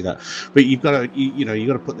that. But you've got to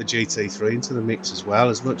put the GT3 into the mix as well.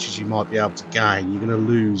 As much as you might be able to gain, you're going to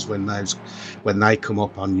lose when they come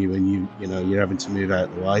up on you and you're having to move out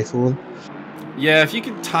of the way for them. Yeah, if you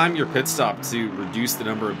can time your pit stop to reduce the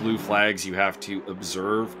number of blue flags you have to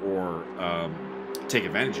observe or take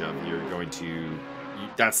advantage of, you're going to...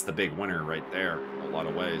 that's the big winner right there in a lot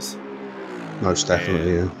of ways. Most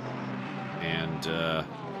definitely, yeah. And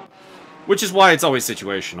which is why it's always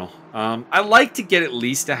situational. I like to get at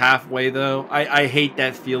least a halfway, though. I hate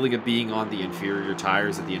that feeling of being on the inferior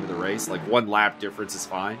tires at the end of the race. Like, 1 lap difference is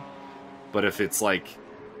fine. But if it's like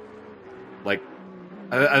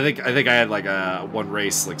I think I had like one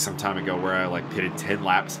race like some time ago where I like pitted 10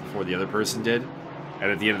 laps before the other person did,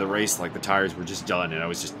 and at the end of the race, like the tires were just done, and I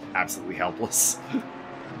was just absolutely helpless.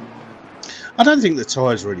 I don't think the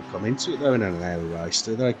tyres really come into it though in an hour race,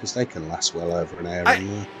 do they? Because they can last well over an hour.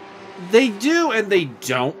 They do and they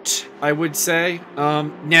don't, I would say.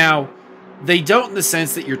 Now, they don't in the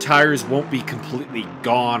sense that your tires won't be completely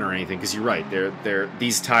gone or anything, because you're right.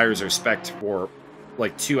 These tires are spec'd for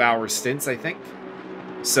like 2-hour stints, I think.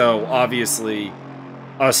 So obviously,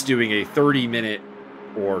 us doing a 30-minute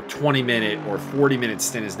or 20-minute or 40-minute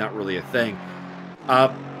stint is not really a thing.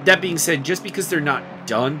 That being said, just because they're not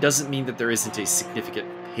done doesn't mean that there isn't a significant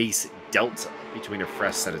pace delta between a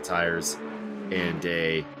fresh set of tires and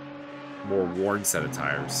a more worn set of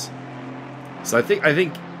tires. So I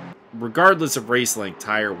think regardless of race length,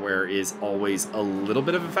 tire wear is always a little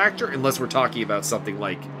bit of a factor, unless we're talking about something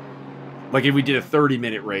like if we did a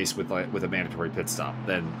 30-minute race with a mandatory pit stop,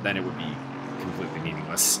 then it would be completely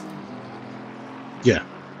meaningless. Yeah.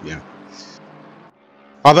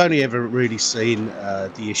 I've only ever really seen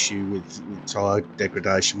the issue with tyre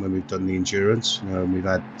degradation when we've done the endurance. You know, and we've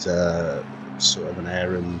had sort of an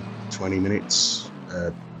hour and 20 minutes,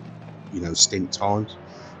 stint times.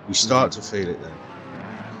 You start to feel it then.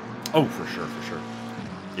 Oh, for sure.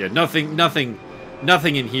 Yeah, nothing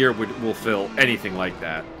in here will fill anything like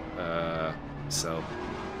that. So,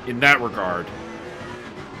 in that regard,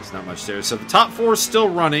 there's not much there. So the top 4 is still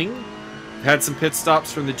running. Had some pit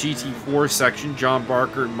stops from the GT4 section. John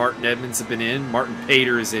Barker and Martin Edmonds have been in. Martin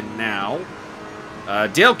Pater is in now.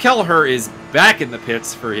 Dale Kelleher is back in the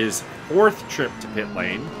pits for his 4th trip to pit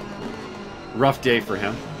lane. Rough day for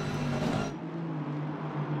him.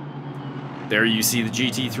 There you see the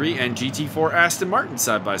GT3 and GT4 Aston Martin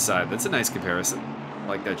side by side. That's a nice comparison. I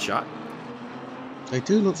like that shot. They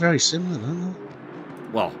do look very similar, don't they?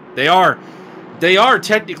 Well, they are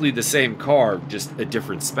technically the same car, just a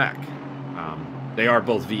different spec. They are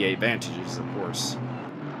both V8 Vantages, of course.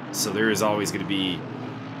 So there is always going to be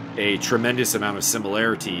a tremendous amount of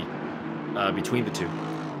similarity between the two.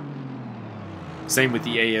 Same with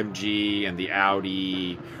the AMG and the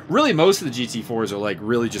Audi. Really, most of the GT4s are like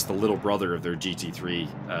really just the little brother of their GT3.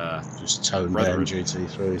 Just toned down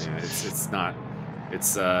GT3s. Yeah,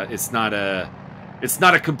 it's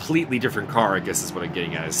not a completely different car, I guess is what I'm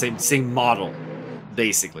getting at. Same model,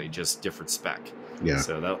 basically, just different spec. Yeah.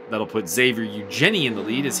 So that'll put Xavier Eugeni in the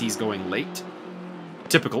lead as he's going late.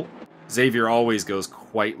 Typical. Xavier always goes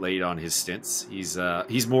quite late on his stints.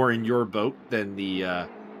 He's more in your boat than the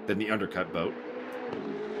undercut boat.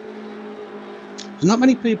 Not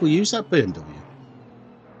many people use that BMW.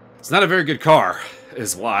 It's not a very good car,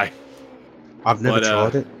 is why. I've never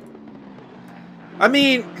tried it. I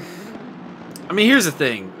mean, here's the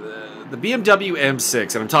thing. The BMW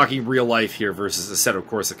M6, and I'm talking real life here versus Assetto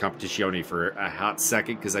Corsa Competizione for a hot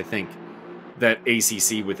second, because I think that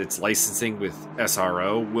ACC with its licensing with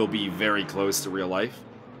SRO will be very close to real life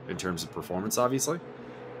in terms of performance, obviously.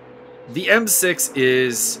 The M6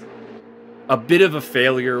 is a bit of a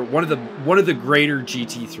failure, one of the greater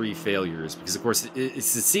GT3 failures, because of course it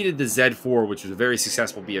succeeded the Z4, which was a very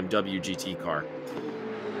successful BMW GT car.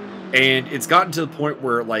 And it's gotten to the point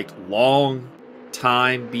where like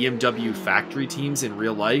long-time BMW factory teams in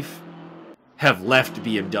real life have left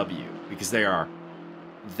BMW because they are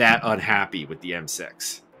that unhappy with the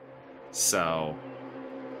M6. So,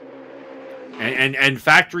 and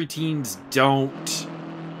factory teams don't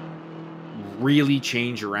really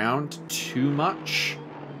change around too much.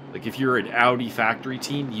 Like if you're an Audi factory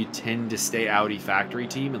team, you tend to stay Audi factory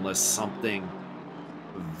team unless something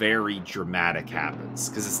very dramatic happens,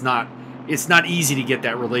 because it's not easy to get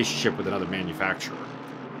that relationship with another manufacturer.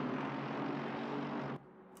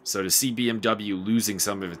 So to see BMW losing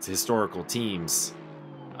some of its historical teams,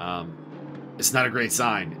 it's not a great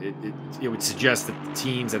sign. It would suggest that the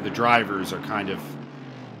teams and the drivers are kind of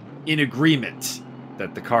in agreement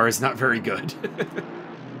that the car is not very good.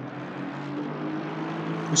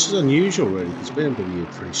 Which is unusual, really, because BMW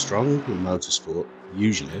are pretty strong in motorsport,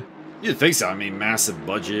 usually. You'd think so. I mean, massive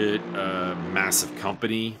budget, massive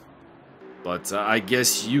company. But I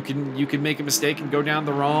guess you can make a mistake and go down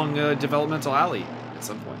the wrong developmental alley at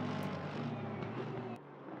some point.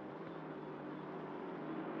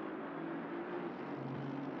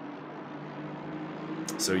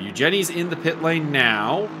 So Eugenie's in the pit lane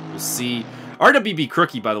now. We'll see. RWB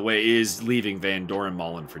Crookie, by the way, is leaving Van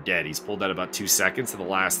Dorenmolen for dead. He's pulled out about 2 seconds in the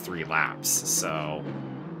last 3 laps. So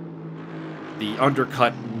the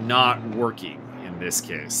undercut not working in this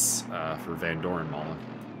case for Van Dorenmolen.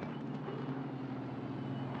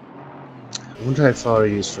 I wonder how far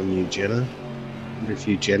he is from Eugenie. I wonder if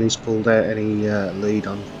Eugenie's pulled out any lead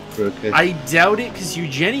on Crookie. I doubt it, because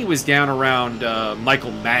Eugenie was down around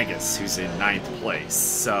Michael Maggotts, who's in 9th place.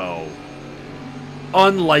 So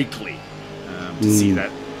unlikely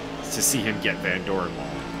to see him get Van Dorenmolen.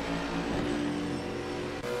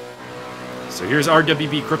 So here's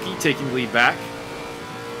RWB Crookie taking the lead back.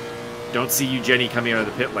 Don't see Eugenie coming out of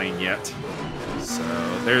the pit lane yet. So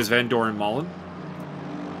there's Van Dorenmolen.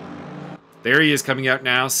 There he is coming out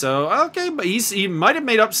now. So okay, but he might have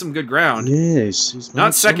made up some good ground. Yeah, he's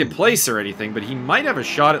not second place or anything, but he might have a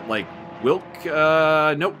shot at like Wilk.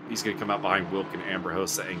 Nope, he's gonna come out behind Wilk and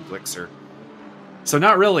Ambrahosa and Glixer. So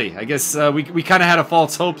not really. I guess we kind of had a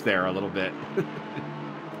false hope there a little bit.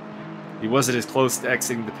 He wasn't as close to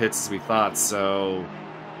exiting the pits as we thought. So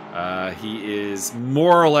he is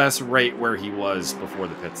more or less right where he was before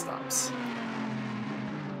the pit stops.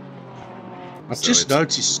 I've just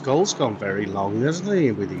noticed Skull's gone very long, hasn't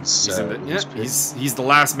he? With his, he's the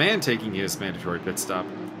last man taking his mandatory pit stop.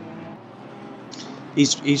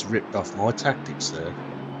 He's ripped off my tactics there.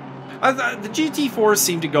 The GT4s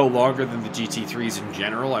seem to go longer than the GT3s in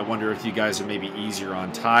general. I wonder if you guys are maybe easier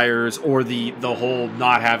on tires, or the whole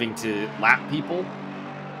not having to lap people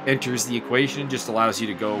enters the equation, just allows you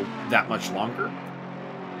to go that much longer.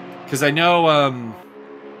 Because I know.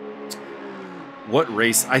 What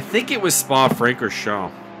race? I think it was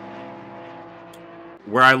Spa-Francorchamps,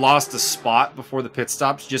 where I lost a spot before the pit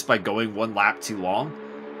stops just by going 1 lap too long,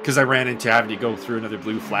 because I ran into having to go through another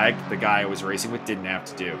blue flag the guy I was racing with didn't have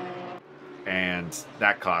to do, and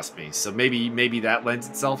that cost me. So maybe that lends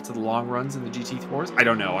itself to the long runs in the GT4s. I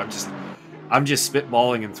don't know. I'm just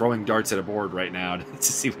spitballing and throwing darts at a board right now to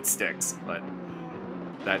see what sticks, but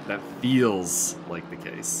that feels like the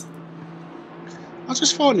case. I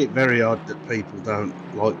just find it very odd that people don't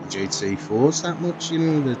like the GT4s that much. You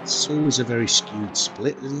know, it's always a very skewed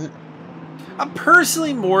split, isn't it? I'm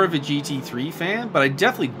personally more of a GT3 fan, but I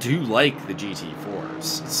definitely do like the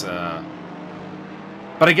GT4s. It's,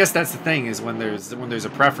 but I guess that's the thing, is when there's a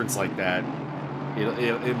preference like that,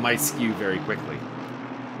 it might skew very quickly.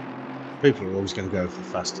 People are always going to go for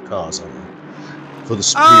faster cars, aren't they? For the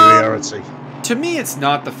superiority. To me, it's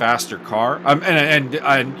not the faster car.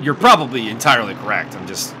 And you're probably entirely correct. I'm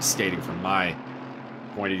just stating from my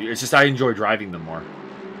point of view. It's just I enjoy driving them more.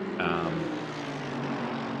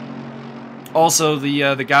 Also,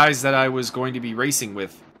 the guys that I was going to be racing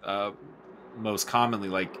with most commonly,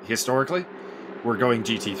 like historically, were going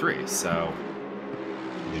GT3. So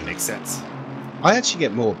it makes sense. I actually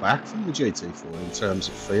get more back from the GT4 in terms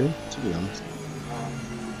of feel, to be honest.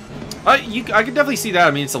 I can definitely see that.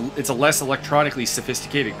 I mean, it's a less electronically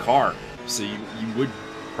sophisticated car, so you would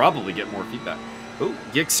probably get more feedback. Oh,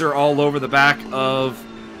 Gixxer all over the back of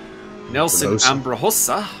Nelson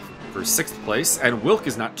Ambrahosa for 6th place, and Wilk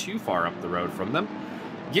is not too far up the road from them.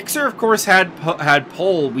 Gixxer, of course, had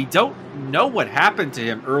pole. We don't know what happened to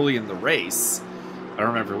him early in the race. I don't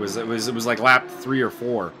remember. It was like lap 3 or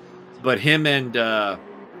 4, but him and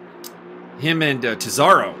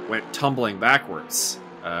Tesaro went tumbling backwards.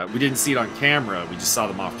 We didn't see it on camera. We just saw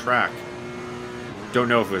them off track. Don't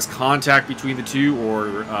know if it was contact between the two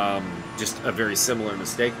or just a very similar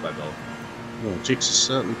mistake by both. Well, Jix is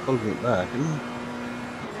certainly pulling it back, isn't he?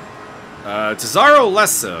 Tesaro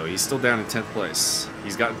less so. He's still down in 10th place.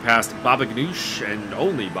 He's gotten past Baba Ganoush and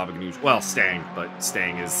only Baba Ganoush. Well, Stang, but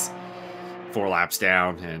Stang is 4 laps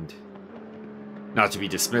down, and not to be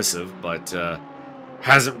dismissive, but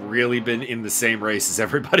hasn't really been in the same race as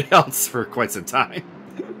everybody else for quite some time.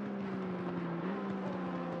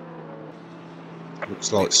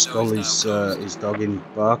 Looks like Scully's is dogging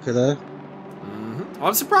Barker there. Well,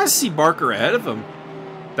 I'm surprised to see Barker ahead of him.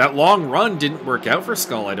 That long run didn't work out for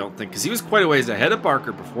Skull, I don't think, because he was quite a ways ahead of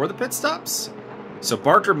Barker before the pit stops. So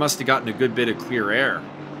Barker must have gotten a good bit of clear air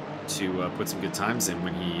to put some good times in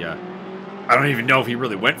when he... I don't even know if he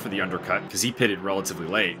really went for the undercut, because he pitted relatively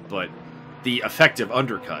late, but the effective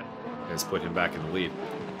undercut has put him back in the lead.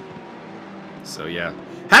 So yeah.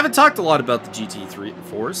 Haven't talked a lot about the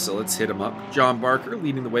GT3 so let's hit him up. John Barker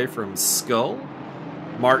leading the way from Skull.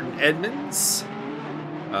 Martin Edmonds.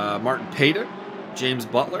 Martin Payton. James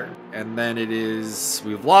Butler. And then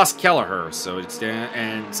we've lost Kelleher, so it's down,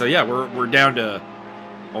 and so yeah, we're down to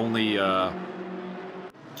only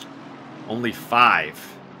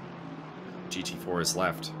 5 GT4s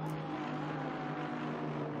left.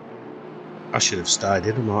 I should have stayed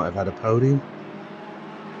in. I might have had a podium.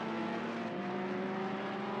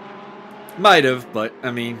 Might have, but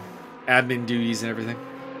I mean, admin duties and everything.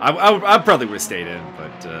 I probably would have stayed in,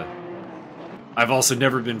 but I've also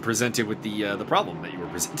never been presented with the problem that you were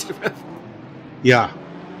presented with. Yeah.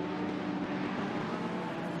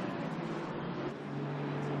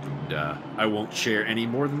 And I won't share any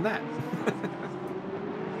more than that.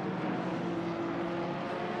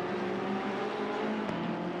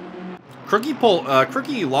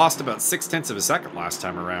 Crookie lost about 0.6 of a second last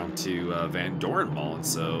time around to Van Dorenmolen,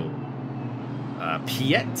 so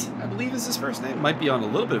Piet, I believe is his first name, might be on a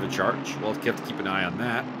little bit of a charge. We'll have to keep an eye on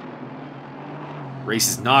that. Race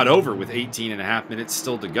is not over with 18.5 minutes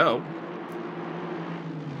still to go.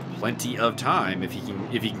 Plenty of time if he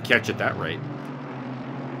can catch at that rate.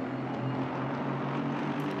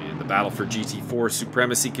 And the battle for GT4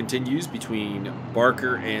 supremacy continues between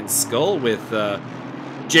Barker and Skull, with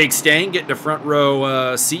Jake Stang getting a front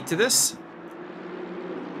row seat to this.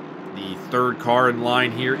 The third car in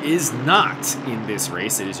line here is not in this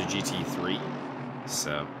race. It is a GT3.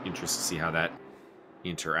 So, interesting to see how that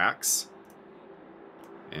interacts.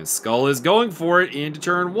 And Skull is going for it into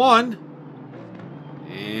turn 1.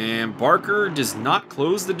 And Barker does not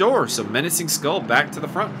close the door, so menacing Skull back to the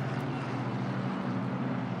front.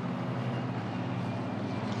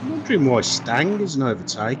 I'm wondering why Stang isn't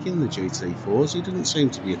overtaking the GT4s. He didn't seem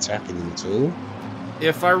to be attacking them at all.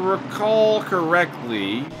 If I recall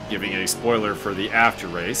correctly, giving a spoiler for the after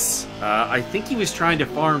race, I think he was trying to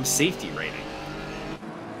farm safety rating.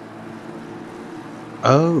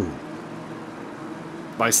 Oh.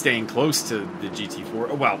 By staying close to the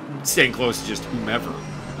GT4, well, staying close to just whomever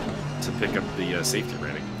to pick up the safety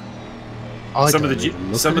rating. Some of the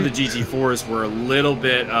GT4s were a little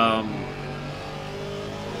bit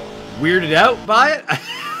weirded out by it.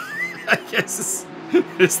 I guess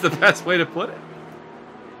it's the best way to put it.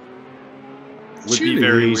 Would Surely be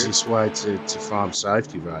very the easiest way to farm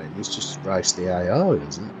safety rating is just to race the AI,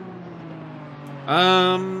 isn't it?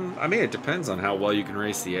 I mean, it depends on how well you can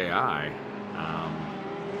race the AI.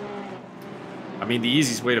 I mean, the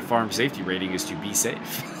easiest way to farm safety rating is to be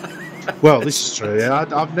safe. Well, this is true. Yeah, I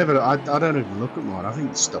don't even look at mine. I think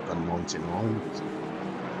it's stuck on 99.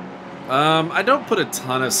 I don't put a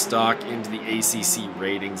ton of stock into the ACC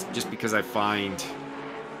ratings just because I find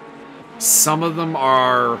some of them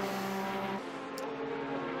are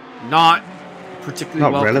not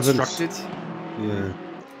particularly well constructed. Yeah.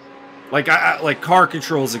 Like like car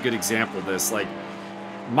control is a good example of this. Like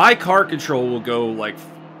my car control will go like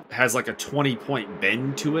has like a 20-point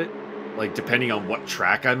bend to it, like depending on what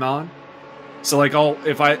track I'm on. So like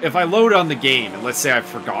if I load on the game and let's say I've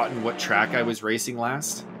forgotten what track I was racing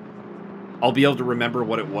last, I'll be able to remember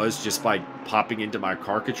what it was just by popping into my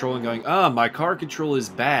car control and going, "Ah, my car control is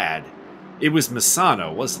bad. It was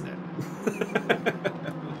Misano, wasn't it?"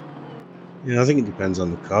 Yeah, I think it depends on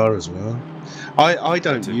the car as well. I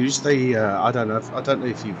don't use the I don't know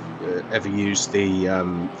if you've ever used the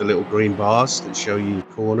little green bars that show you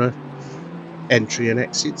corner entry and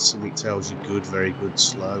exits, and it tells you good, very good,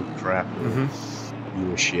 slow, crap, you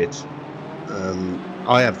were shit.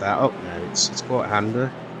 I have that up now. It's quite handy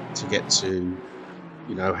to get to,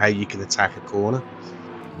 you know, how you can attack a corner.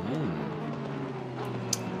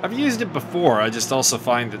 I've used it before. I just also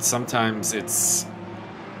find that sometimes it's,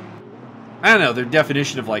 I don't know, their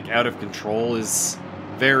definition of like out of control is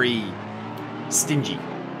very stingy.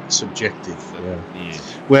 Subjective, yeah. Yeah.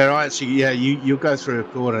 Where I actually, yeah, you go through a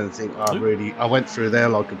corner and think, oh, I went through there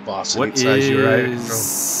like a boss. What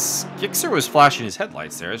is... Gixxer was flashing his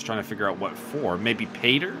headlights there. I was trying to figure out what for. Maybe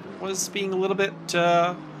Pater was being a little bit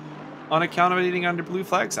unaccommodating under blue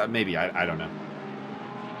flags? Maybe, I don't know.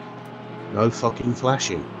 No fucking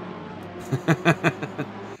flashing.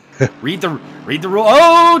 read the rule.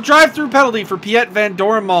 Oh, drive-through penalty for Piet Van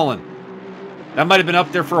Dorenmolen. That might have been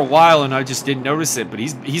up there for a while and I just didn't notice it, but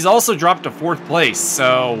he's also dropped to 4th place,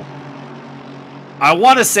 so I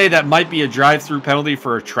want to say that might be a drive-through penalty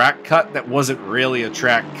for a track cut that wasn't really a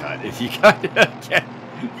track cut, if you kind of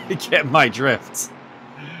get my drift.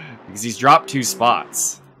 Because he's dropped 2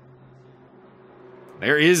 spots.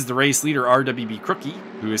 There is the race leader, RWB Crookie,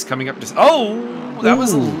 who is coming up to... Oh, that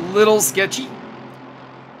was a little sketchy.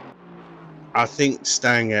 I think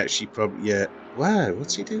Stang actually probably... Yeah. Wow,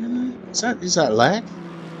 what's he doing there? Is that lag?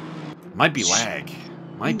 Might be lag.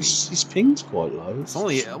 Might be. His ping's quite low. It's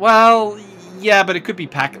only... Well, yeah, but it could be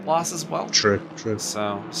packet loss as well. True.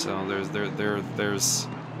 So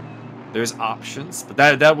there's options, but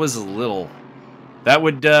that was a little... That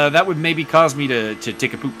would maybe cause me to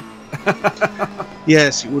take a poop.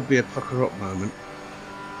 Yes, it would be a pucker up moment.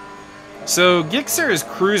 So Gixxer has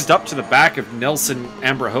cruised up to the back of Nelson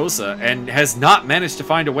Ambrajosa and has not managed to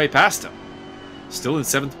find a way past him. Still in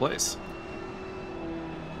 7th place.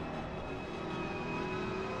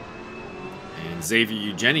 And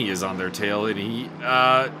Xavier Eugeni is on their tail, and he,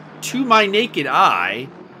 to my naked eye,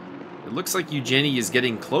 it looks like Eugeni is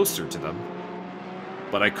getting closer to them,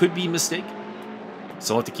 but I could be mistaken.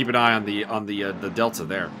 So I'll have to keep an eye on the delta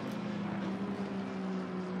there.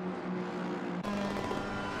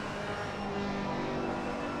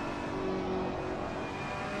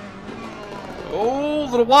 Oh, a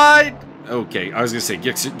little wide. Okay, I was going to say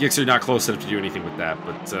Gixxer not close enough to do anything with that,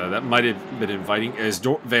 but that might have been inviting as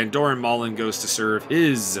Van Doren Mullen goes to serve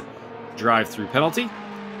his drive-through penalty.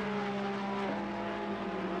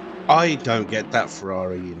 I don't get that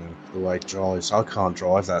Ferrari, you know, the way it drives. I can't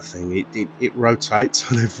drive that thing. It rotates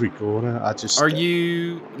on every corner. I just... Are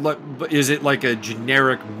you... Is it like a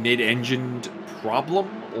generic mid-engined problem,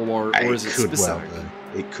 or is it specific?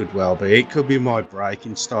 It could well be. It could be my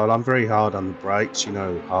braking style. I'm very hard on the brakes, you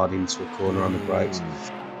know, hard into a corner on the brakes.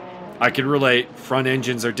 I can relate. Front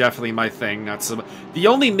engines are definitely my thing. Not so. The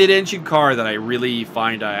only mid-engine car that I really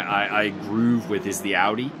find I groove with is the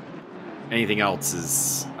Audi. Anything else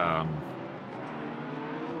is not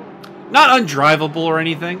undrivable or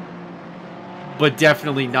anything, but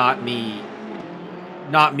definitely not me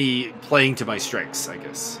playing to my strengths, I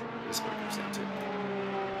guess. Is what it comes down to.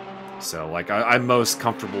 So, like, I'm most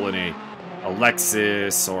comfortable in a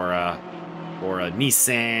Lexus or a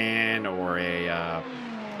Nissan or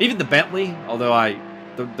even the Bentley. Although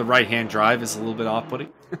the right-hand drive is a little bit off-putting,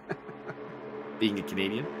 being a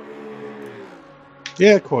Canadian.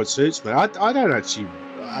 Yeah, it quite suits me. I don't actually,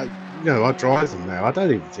 I drive them now. I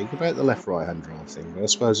don't even think about the left-right-hand drive thing. But I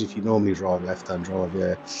suppose if you normally drive left-hand drive,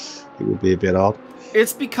 yeah, it would be a bit odd.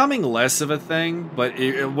 It's becoming less of a thing, but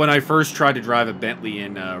when I first tried to drive a Bentley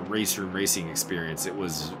in race room racing experience, it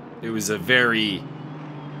was a very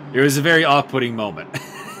off-putting moment.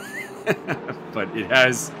 But it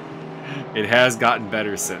has gotten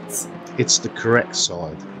better since. It's the correct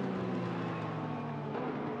side.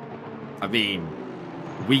 I mean,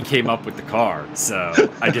 we came up with the car, so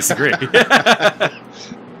I disagree.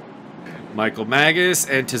 Michael Maggotts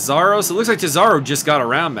and Tazaro. So it looks like Tazaro just got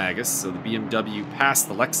around Maggotts, so the BMW passed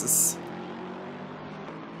the Lexus.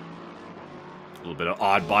 A little bit of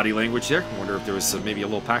odd body language there. I wonder if there was maybe a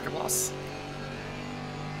little packet loss.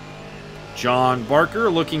 John Barker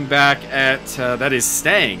looking back at, that is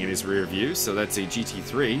Stang in his rear view, so that's a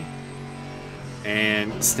GT3.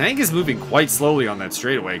 And Stang is moving quite slowly on that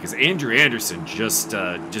straightaway because Andrew Anderson just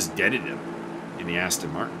deaded him in the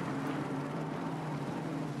Aston Martin.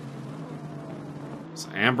 So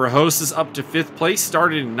Ambrajos is up to 5th place,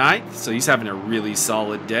 started in 9th, so he's having a really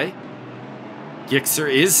solid day.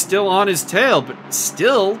 Gixxer is still on his tail, but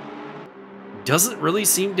still doesn't really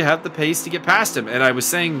seem to have the pace to get past him. And I was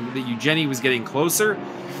saying that Eugeni was getting closer.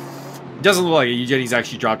 Doesn't look like it. Eugeni's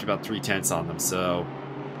actually dropped about 3/10 on them, so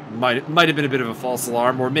might have been a bit of a false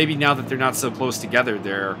alarm, or maybe now that they're not so close together,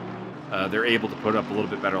 they're able to put up a little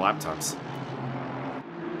bit better lap times.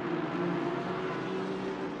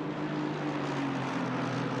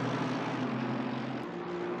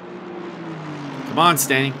 Come on,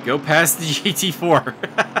 Stang, go past the GT4.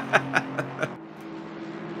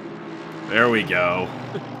 There we go.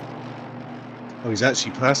 Oh, he's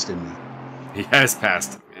actually passed him now. He has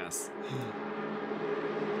passed him, yes.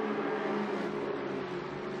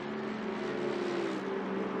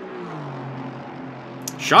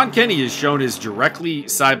 Sean Kenny is shown as directly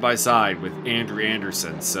side by side with Andrew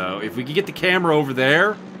Anderson, so if we could get the camera over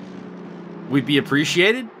there, we'd be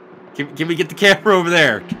appreciated. Can we get the camera over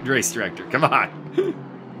there, race director? Come on.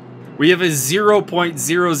 We have a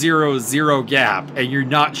 0.000 gap, and you're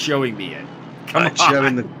not showing me it. Come on.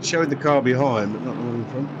 Showing the car behind, but not the one in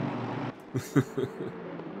front.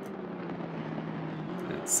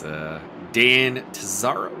 That's Dan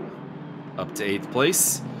Tazaro up to 8th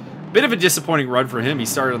place. Bit of a disappointing run for him. He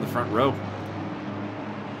started on the front row.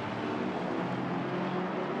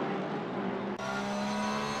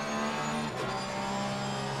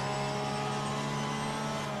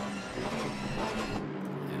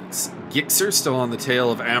 Gixxer still on the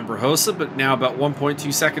tail of Ambrajosa, but now about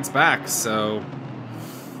 1.2 seconds back, so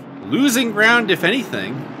losing ground, if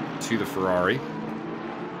anything, to the Ferrari.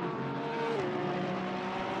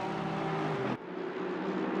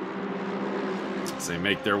 As they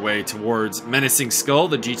make their way towards Menacing Skull,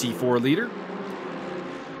 the GT4 leader.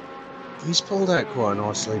 He's pulled out quite a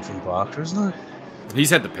nice lead from Barker, hasn't he? He's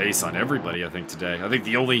had the pace on everybody, I think, today. I think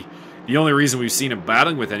the only reason we've seen him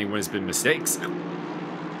battling with anyone has been mistakes.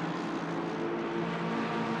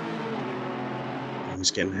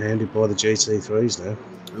 he's getting handed by the GT3s now.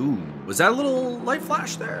 Ooh, was that a little light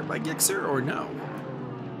flash there by Gixxer or no?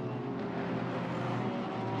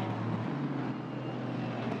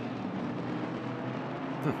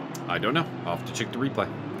 I don't know. I'll have to check the replay.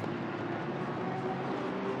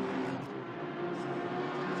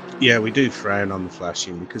 Yeah, we do frown on the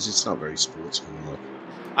flashing because it's not very sportsmanlike.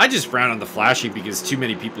 I just frown on the flashing because too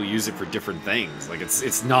many people use it for different things. Like,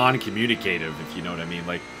 it's non-communicative, if you know what I mean.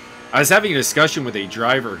 Like, I was having a discussion with a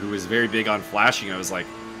driver who was very big on flashing. I was like,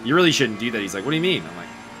 you really shouldn't do that. He's like, what do you mean? I'm like,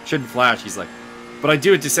 shouldn't flash. He's like, but I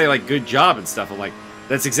do it to say, like, good job and stuff. I'm like,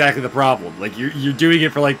 that's exactly the problem. Like, you're doing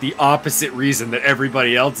it for, like, the opposite reason that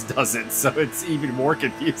everybody else does it, so it's even more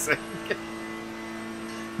confusing.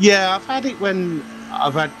 Yeah, I've had it when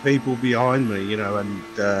I've had people behind me, you know, and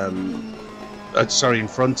sorry, in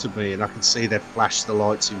front of me, and I can see they've flashed the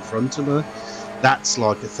lights in front of me. That's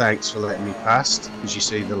like a thanks for letting me past, because you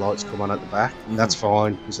see the lights come on at the back. And that's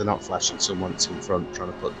fine, because they're not flashing someone that's in front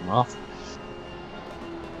trying to put them off.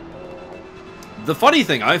 The funny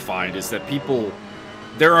thing I find is that people...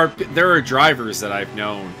 There are drivers that I've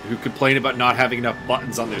known who complain about not having enough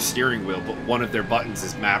buttons on their steering wheel, but one of their buttons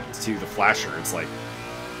is mapped to the flasher. It's like,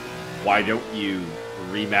 why don't you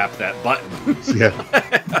remap that button? Yeah.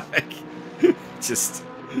 Like, just...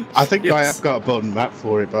 I think I have got a button map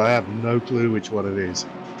for it, but I have no clue which one it is.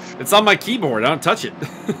 It's on my keyboard. I don't touch it.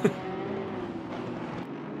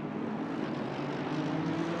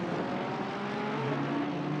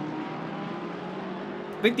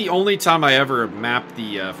 I think the only time I ever mapped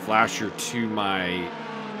the flasher to my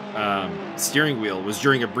steering wheel was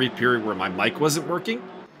during a brief period where my mic wasn't working.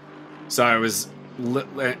 So I was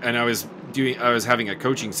having a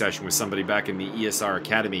coaching session with somebody back in the ESR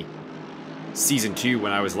Academy Season 2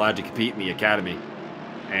 when I was allowed to compete in the Academy.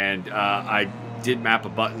 And I did map a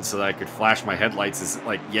button so that I could flash my headlights as,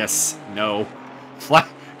 like, yes, no.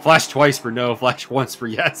 Flash twice for no, flash once for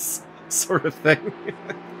yes, sort of thing.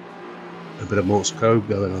 A bit of Morse code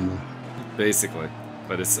going on there. Basically.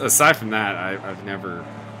 But aside from that, I've never...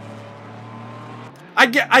 I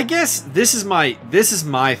guess this is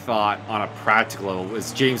my thought on a practical level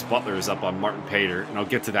as James Butler is up on Martin Pater, and I'll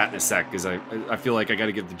get to that in a sec because I feel like I got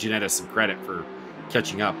to give the Ginetta some credit for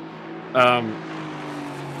catching up.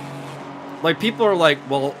 Like, people are like,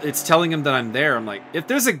 well, it's telling him that I'm there. I'm like, if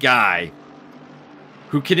there's a guy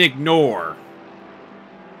who can ignore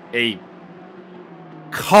a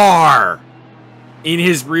car in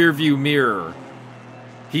his rearview mirror,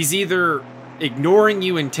 he's either ignoring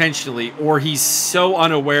you intentionally, or he's so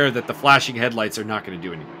unaware that the flashing headlights are not going to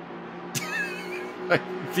do anything. Like,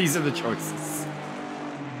 these are the choices.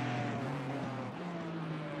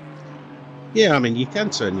 Yeah, I mean, you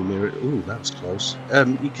can turn your mirror... Ooh, that was close.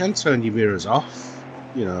 You can turn your mirrors off.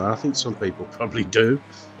 You know, I think some people probably do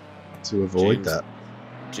to avoid that.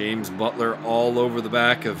 James Butler all over the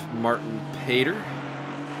back of Martin Pater.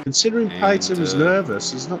 Considering Pater was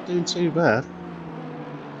nervous, he's not doing too bad.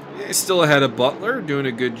 Yeah, still ahead of Butler, doing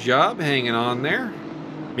a good job, hanging on there.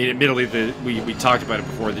 I mean, admittedly, we talked about it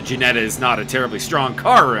before, the Ginetta is not a terribly strong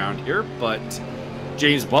car around here, but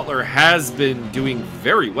James Butler has been doing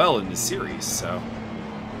very well in this series, so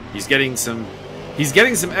he's getting some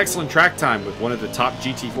excellent track time with one of the top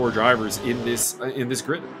GT4 drivers in this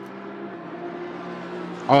grid.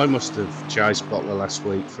 I must have chased Butler last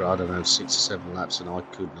week for, I don't know, 6 or 7 laps, and I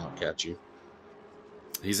could not catch you.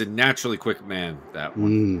 He's a naturally quick man, that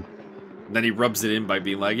one. And then he rubs it in by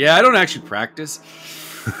being like, yeah, I don't actually practice.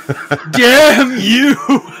 Damn you!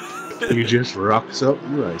 He just rocks up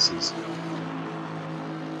and races.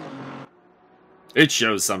 It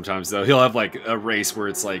shows sometimes, though. He'll have, like, a race where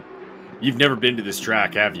it's like, you've never been to this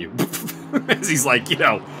track, have you? As he's, like, you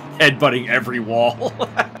know, headbutting every wall.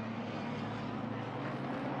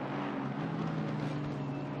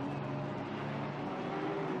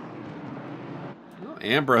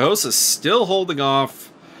 Ambrajosa's still holding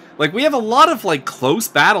off. Like, we have a lot of, like, close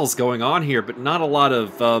battles going on here, but not a lot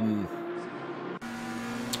of,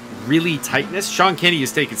 really tightness. Sean Kenny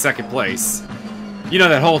is taking second place. You know,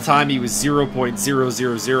 that whole time he was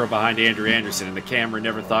 0.000 behind Andrew Anderson, and the camera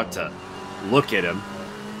never thought to look at him.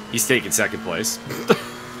 He's taking second place.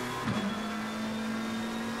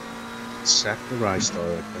 Sack the rice, I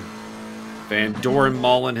reckon. Van Doren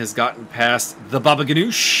Mullen has gotten past the Baba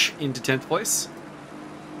Ganoush into 10th place.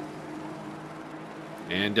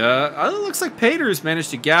 And it looks like Pater's managed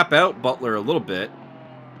to gap out Butler a little bit.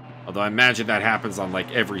 Although I imagine that happens on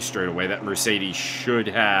like every straightaway. That Mercedes should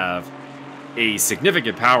have a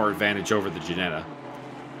significant power advantage over the Ginetta.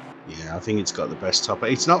 Yeah, I think it's got the best top.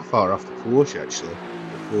 It's not far off the Porsche, actually.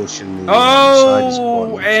 caution the side is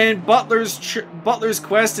Oh, quite and Butler's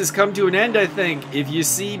quest has come to an end, I think. If you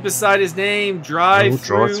see beside his name,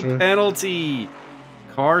 drive-through penalty.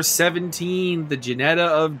 Car 17, the Janetta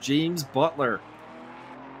of James Butler.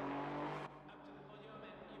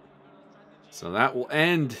 So that will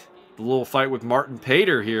end the little fight with Martin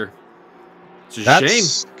Pater here. It's a shame.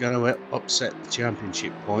 That's going to upset the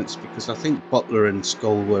championship points because I think Butler and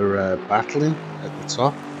Skull were battling at the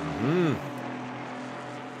top.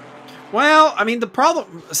 Well, I mean, the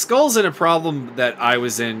problem... Skull's in a problem that I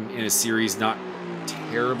was in a series not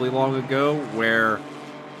terribly long ago where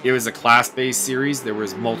it was a class-based series. There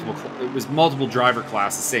was multiple driver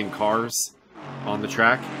classes, same cars on the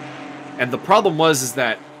track. And the problem is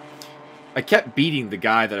that I kept beating the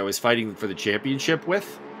guy that I was fighting for the championship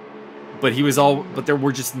with. But there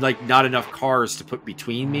were just like not enough cars to put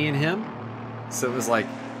between me and him. So it was like,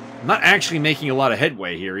 I'm not actually making a lot of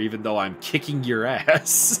headway here, even though I'm kicking your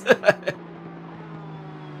ass.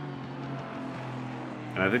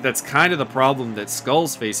 And I think that's kind of the problem that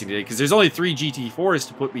Skull's facing today, because there's only 3 GT4s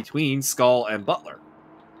to put between Skull and Butler.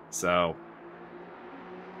 So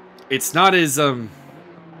it's not as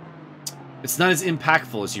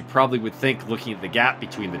impactful as you probably would think looking at the gap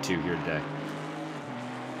between the two here today.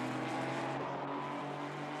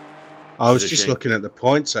 I was just looking at the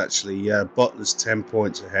points, actually. Butler's 10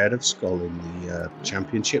 points ahead of Skull in the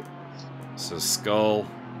championship. So Skull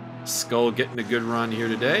getting a good run here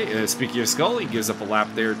today. Speaking of Skull, he gives up a lap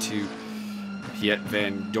there to Piet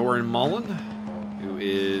van Dorenmolen, who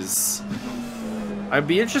is... I'd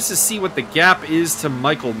be interested to see what the gap is to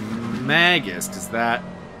Michael Maggotts, because that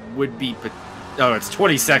would be... Oh, it's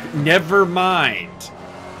 20 seconds. Never mind.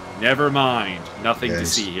 Never mind. Nothing to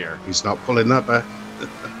see here. He's not pulling that back.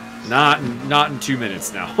 Not in 2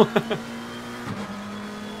 minutes now.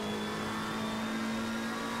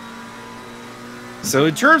 So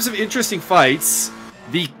in terms of interesting fights,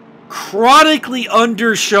 the chronically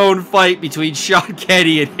undershown fight between Sean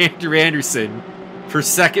Kenny and Andrew Anderson for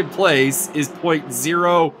second place is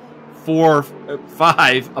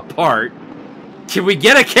 0.045 apart. Can we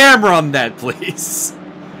get a camera on that, please?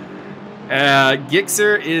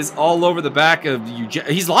 Gixxer is all over the back of Eugeni.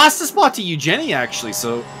 He's lost a spot to Eugeni, actually,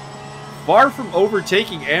 so far from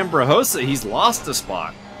overtaking Ambrohosa, he's lost a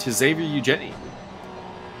spot to Xavier Eugeni.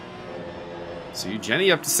 So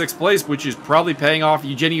Eugeni up to 6th place, which is probably paying off.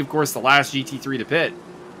 Eugeni, of course, the last GT3 to pit.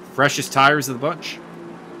 Freshest tires of the bunch.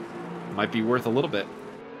 Might be worth a little bit.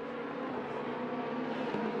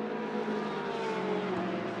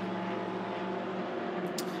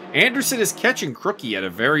 Anderson is catching Crookie at a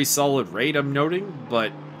very solid rate, I'm noting,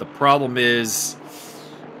 but the problem is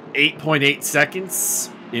 8.8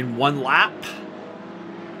 seconds in one lap.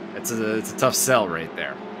 It's a tough sell right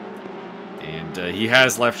there. And he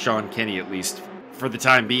has left Sean Kenny, at least for the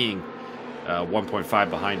time being, 1.5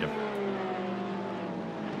 behind him.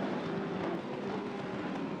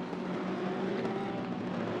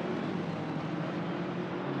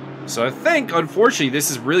 So I think, unfortunately,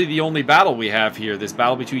 this is really the only battle we have here. This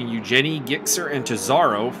battle between Eugeni, Gixxer, and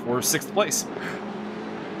Tazaro for 6th place.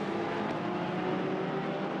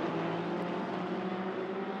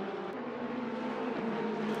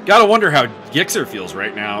 Gotta wonder how Gixxer feels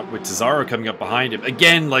right now with Tazaro coming up behind him.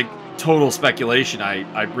 Again, like, total speculation.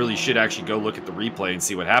 I really should actually go look at the replay and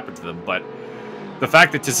see what happened to them. But the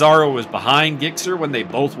fact that Tazaro was behind Gixxer when they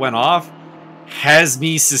both went off has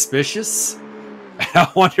me suspicious. I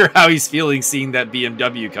wonder how he's feeling seeing that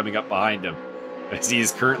BMW coming up behind him, as he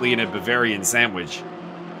is currently in a Bavarian sandwich.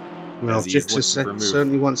 Well, Gixxer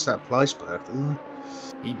certainly wants that place back, doesn't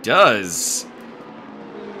he? He does.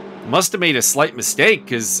 Must have made a slight mistake,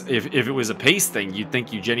 because if it was a pace thing, you'd think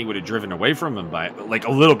Eugeni would have driven away from him by, like,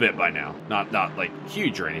 a little bit by now. Not like,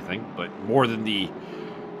 huge or anything, but more than the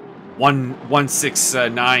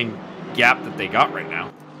 1.169 gap that they got right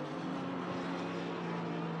now.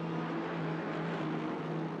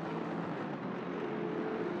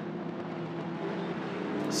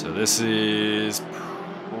 So this is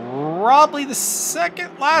probably the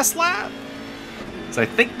second last lap. So I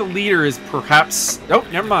think the leader is perhaps... Oh,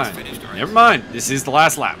 never mind. Never mind. This is the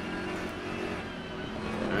last lap.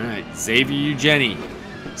 All right, Xavier Eugeni,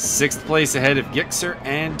 6th place ahead of Gixxer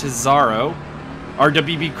and Tazaro.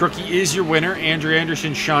 RWB Crookie is your winner. Andrew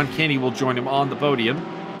Anderson, Sean Kenny will join him on the podium.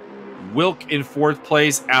 Wilk in 4th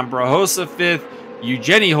place. Ambrohosa 5th.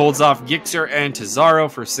 Eugeni holds off Gixxer and Tazaro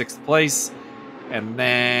for 6th place. And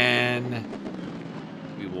then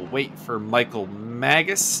we will wait for Michael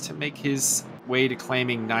Maggotts to make his way to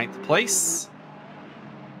claiming 9th place.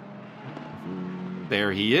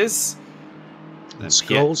 There he is. And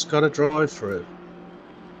Skull's got to drive through.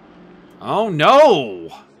 Oh no!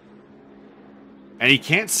 And he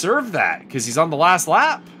can't serve that because he's on the last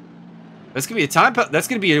lap. That's gonna be a time. That's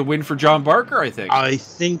gonna be a win for John Barker, I think. I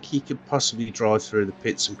think he could possibly drive through the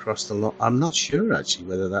pits and cross the line. I'm not sure actually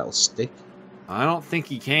whether that'll stick. I don't think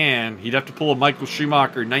he can. He'd have to pull a Michael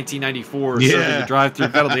Schumacher 1994 serving the drive-through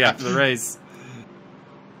penalty after the race.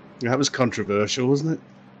 That was controversial, wasn't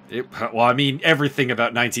it? Well, I mean, everything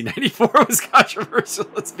about 1994 was controversial.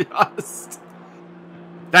 Let's be honest.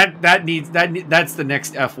 That's the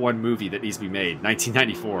next F1 movie that needs to be made.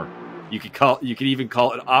 1994. You could even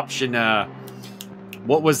call it option.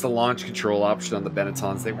 What was the launch control option on the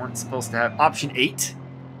Benettons? They weren't supposed to have option 8.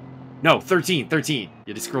 No, 13. 13. You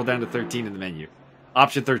had to scroll down to 13 in the menu.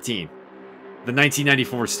 Option 13. The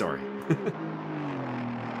 1994 story.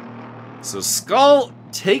 So Skull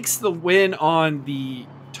takes the win on the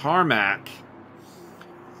tarmac.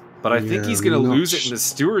 But I think he's going to lose it in the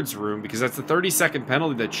steward's room because that's the 30-second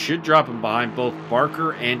penalty that should drop him behind both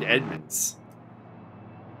Barker and Edmonds.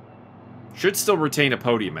 Should still retain a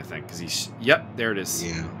podium, I think, because he's... Yep, there it is.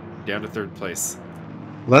 Yeah. Down to 3rd place.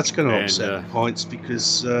 Well, that's going to upset points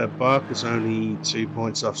because Barker's only 2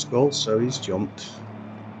 points off Skull, so he's jumped.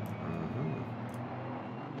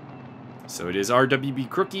 So it is RWB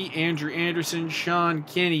Crookie, Andrew Anderson, Sean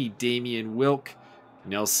Kenny, Damian Wilk,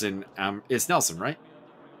 Nelson... it's Nelson, right?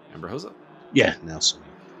 Amberhosa? Yeah, Nelson.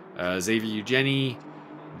 Xavier Eugeni,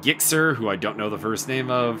 Gixer, who I don't know the first name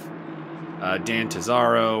of, Dan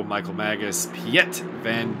Tazaro, Michael Magus, Piet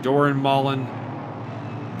Van Dorenmolen,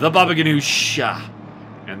 the Baba Ganoush.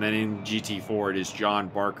 And then in GT4, it is John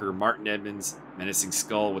Barker, Martin Edmonds, Menacing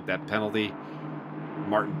Skull with that penalty,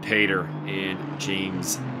 Martin Pater, and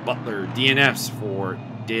James Butler. DNFs for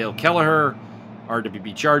Dale Kelleher,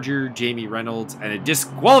 RWB Charger, Jamie Reynolds, and a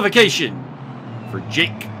disqualification for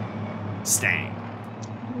Jake Stang.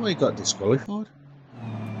 Oh, he got disqualified?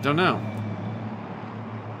 Don't know.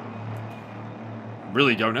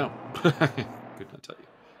 Really don't know. Could not tell you.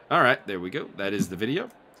 All right, there we go. That is the video.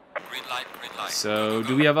 Green light, green light. So,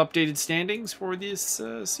 do we have updated standings for this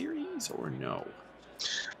series or no?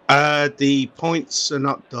 The points are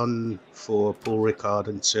not done for Paul Ricard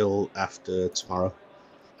until after tomorrow.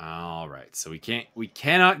 All right, so we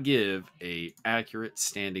cannot give a accurate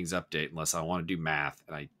standings update unless I want to do math,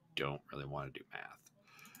 and I don't really want to do math.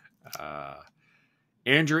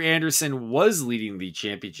 Andrew Anderson was leading the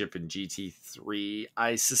championship in GT3.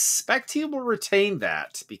 I suspect he will retain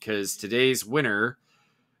that because today's winner,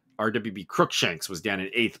 RWB Crookshanks, was down in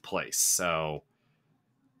 8th place. So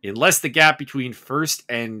unless the gap between first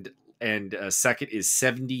and second is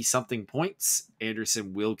 70-something points,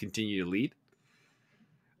 Anderson will continue to lead.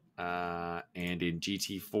 And in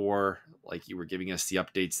GT4, like you were giving us the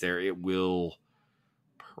updates there, it will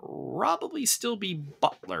probably still be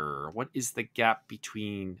Butler. What is the gap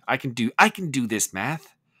between? I can do this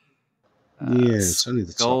math. Yeah, it's only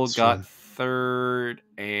the Skull top got 3rd,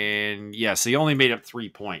 and yeah, so he only made up 3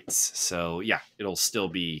 points. So yeah, it'll still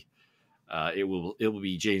be it will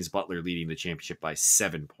be James Butler leading the championship by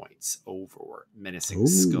 7 points over Menacing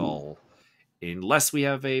Skull, unless we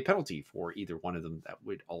have a penalty for either one of them that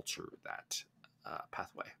would alter that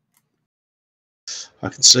pathway. I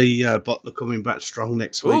can see Butler coming back strong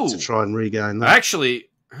next week to try and regain that. Actually,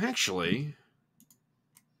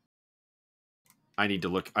 I need to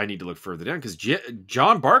look further down because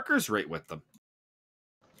John Barker's right with them.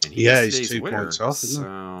 And he's 2 points off, isn't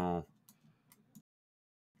so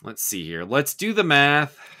let's see here. Let's do the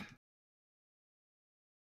math.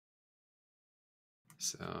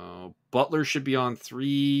 So Butler should be on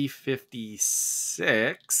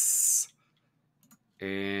 356.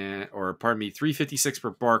 356 for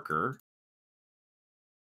Barker.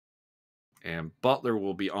 And Butler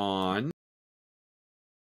will be on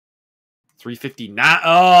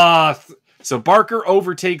 359. So Barker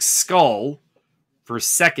overtakes Skull for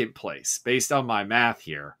 2nd place, based on my math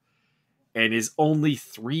here, and is only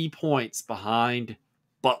 3 points behind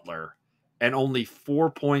Butler and only 4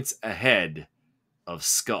 points ahead of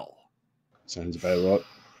Skull. Sounds about right.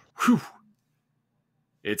 Whew.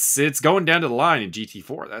 It's going down to the line in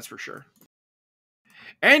GT4, that's for sure.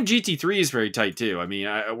 And GT3 is very tight too. I mean,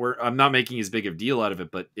 I'm not making as big of a deal out of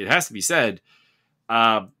it, but it has to be said,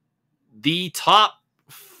 the top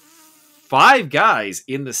 5 guys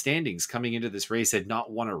in the standings coming into this race had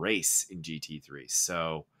not won a race in GT3.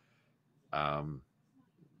 So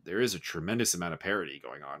there is a tremendous amount of parity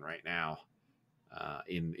going on right now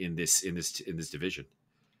in this division.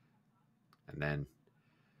 And then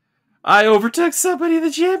I overtook somebody in the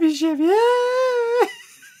championship.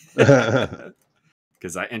 Yeah.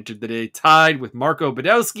 Because I entered the day tied with Marco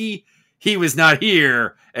Badowski. He was not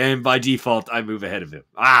here, and by default, I move ahead of him.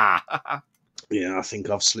 Yeah, I think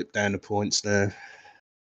I've slipped down the points there.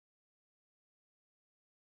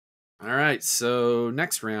 All right, so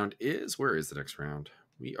next round is, where is the next round?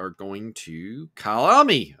 We are going to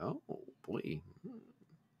Kalami. Oh boy,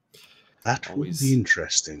 That will always be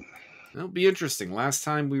interesting. that'll be interesting. Last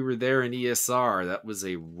time we were there in ESR, that was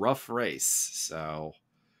a rough race. So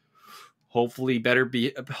hopefully better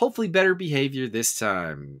behavior this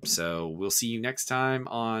time. So we'll see you next time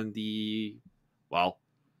on the, well,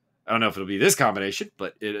 I don't know if it'll be this combination,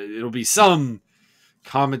 but it'll be some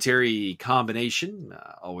commentary combination.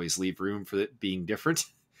 Always leave room for it being different.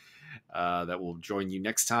 That will join you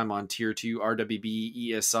next time on Tier 2 RWB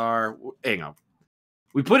ESR. Hang on.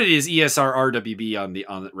 We put it as ESR RWB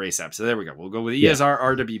on the race app. So there we go. We'll go with ESR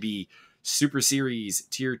RWB Super Series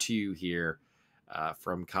Tier 2 here.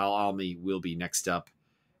 From Kyle Almy will be next up.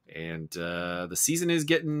 And the season is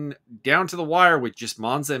getting down to the wire with just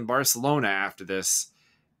Monza and Barcelona after this.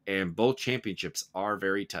 And both championships are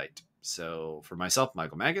very tight. So for myself,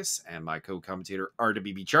 Michael Maggotts, and my co-commentator,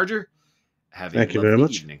 RWB Charger, have a Thank you very lovely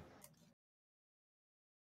much. evening.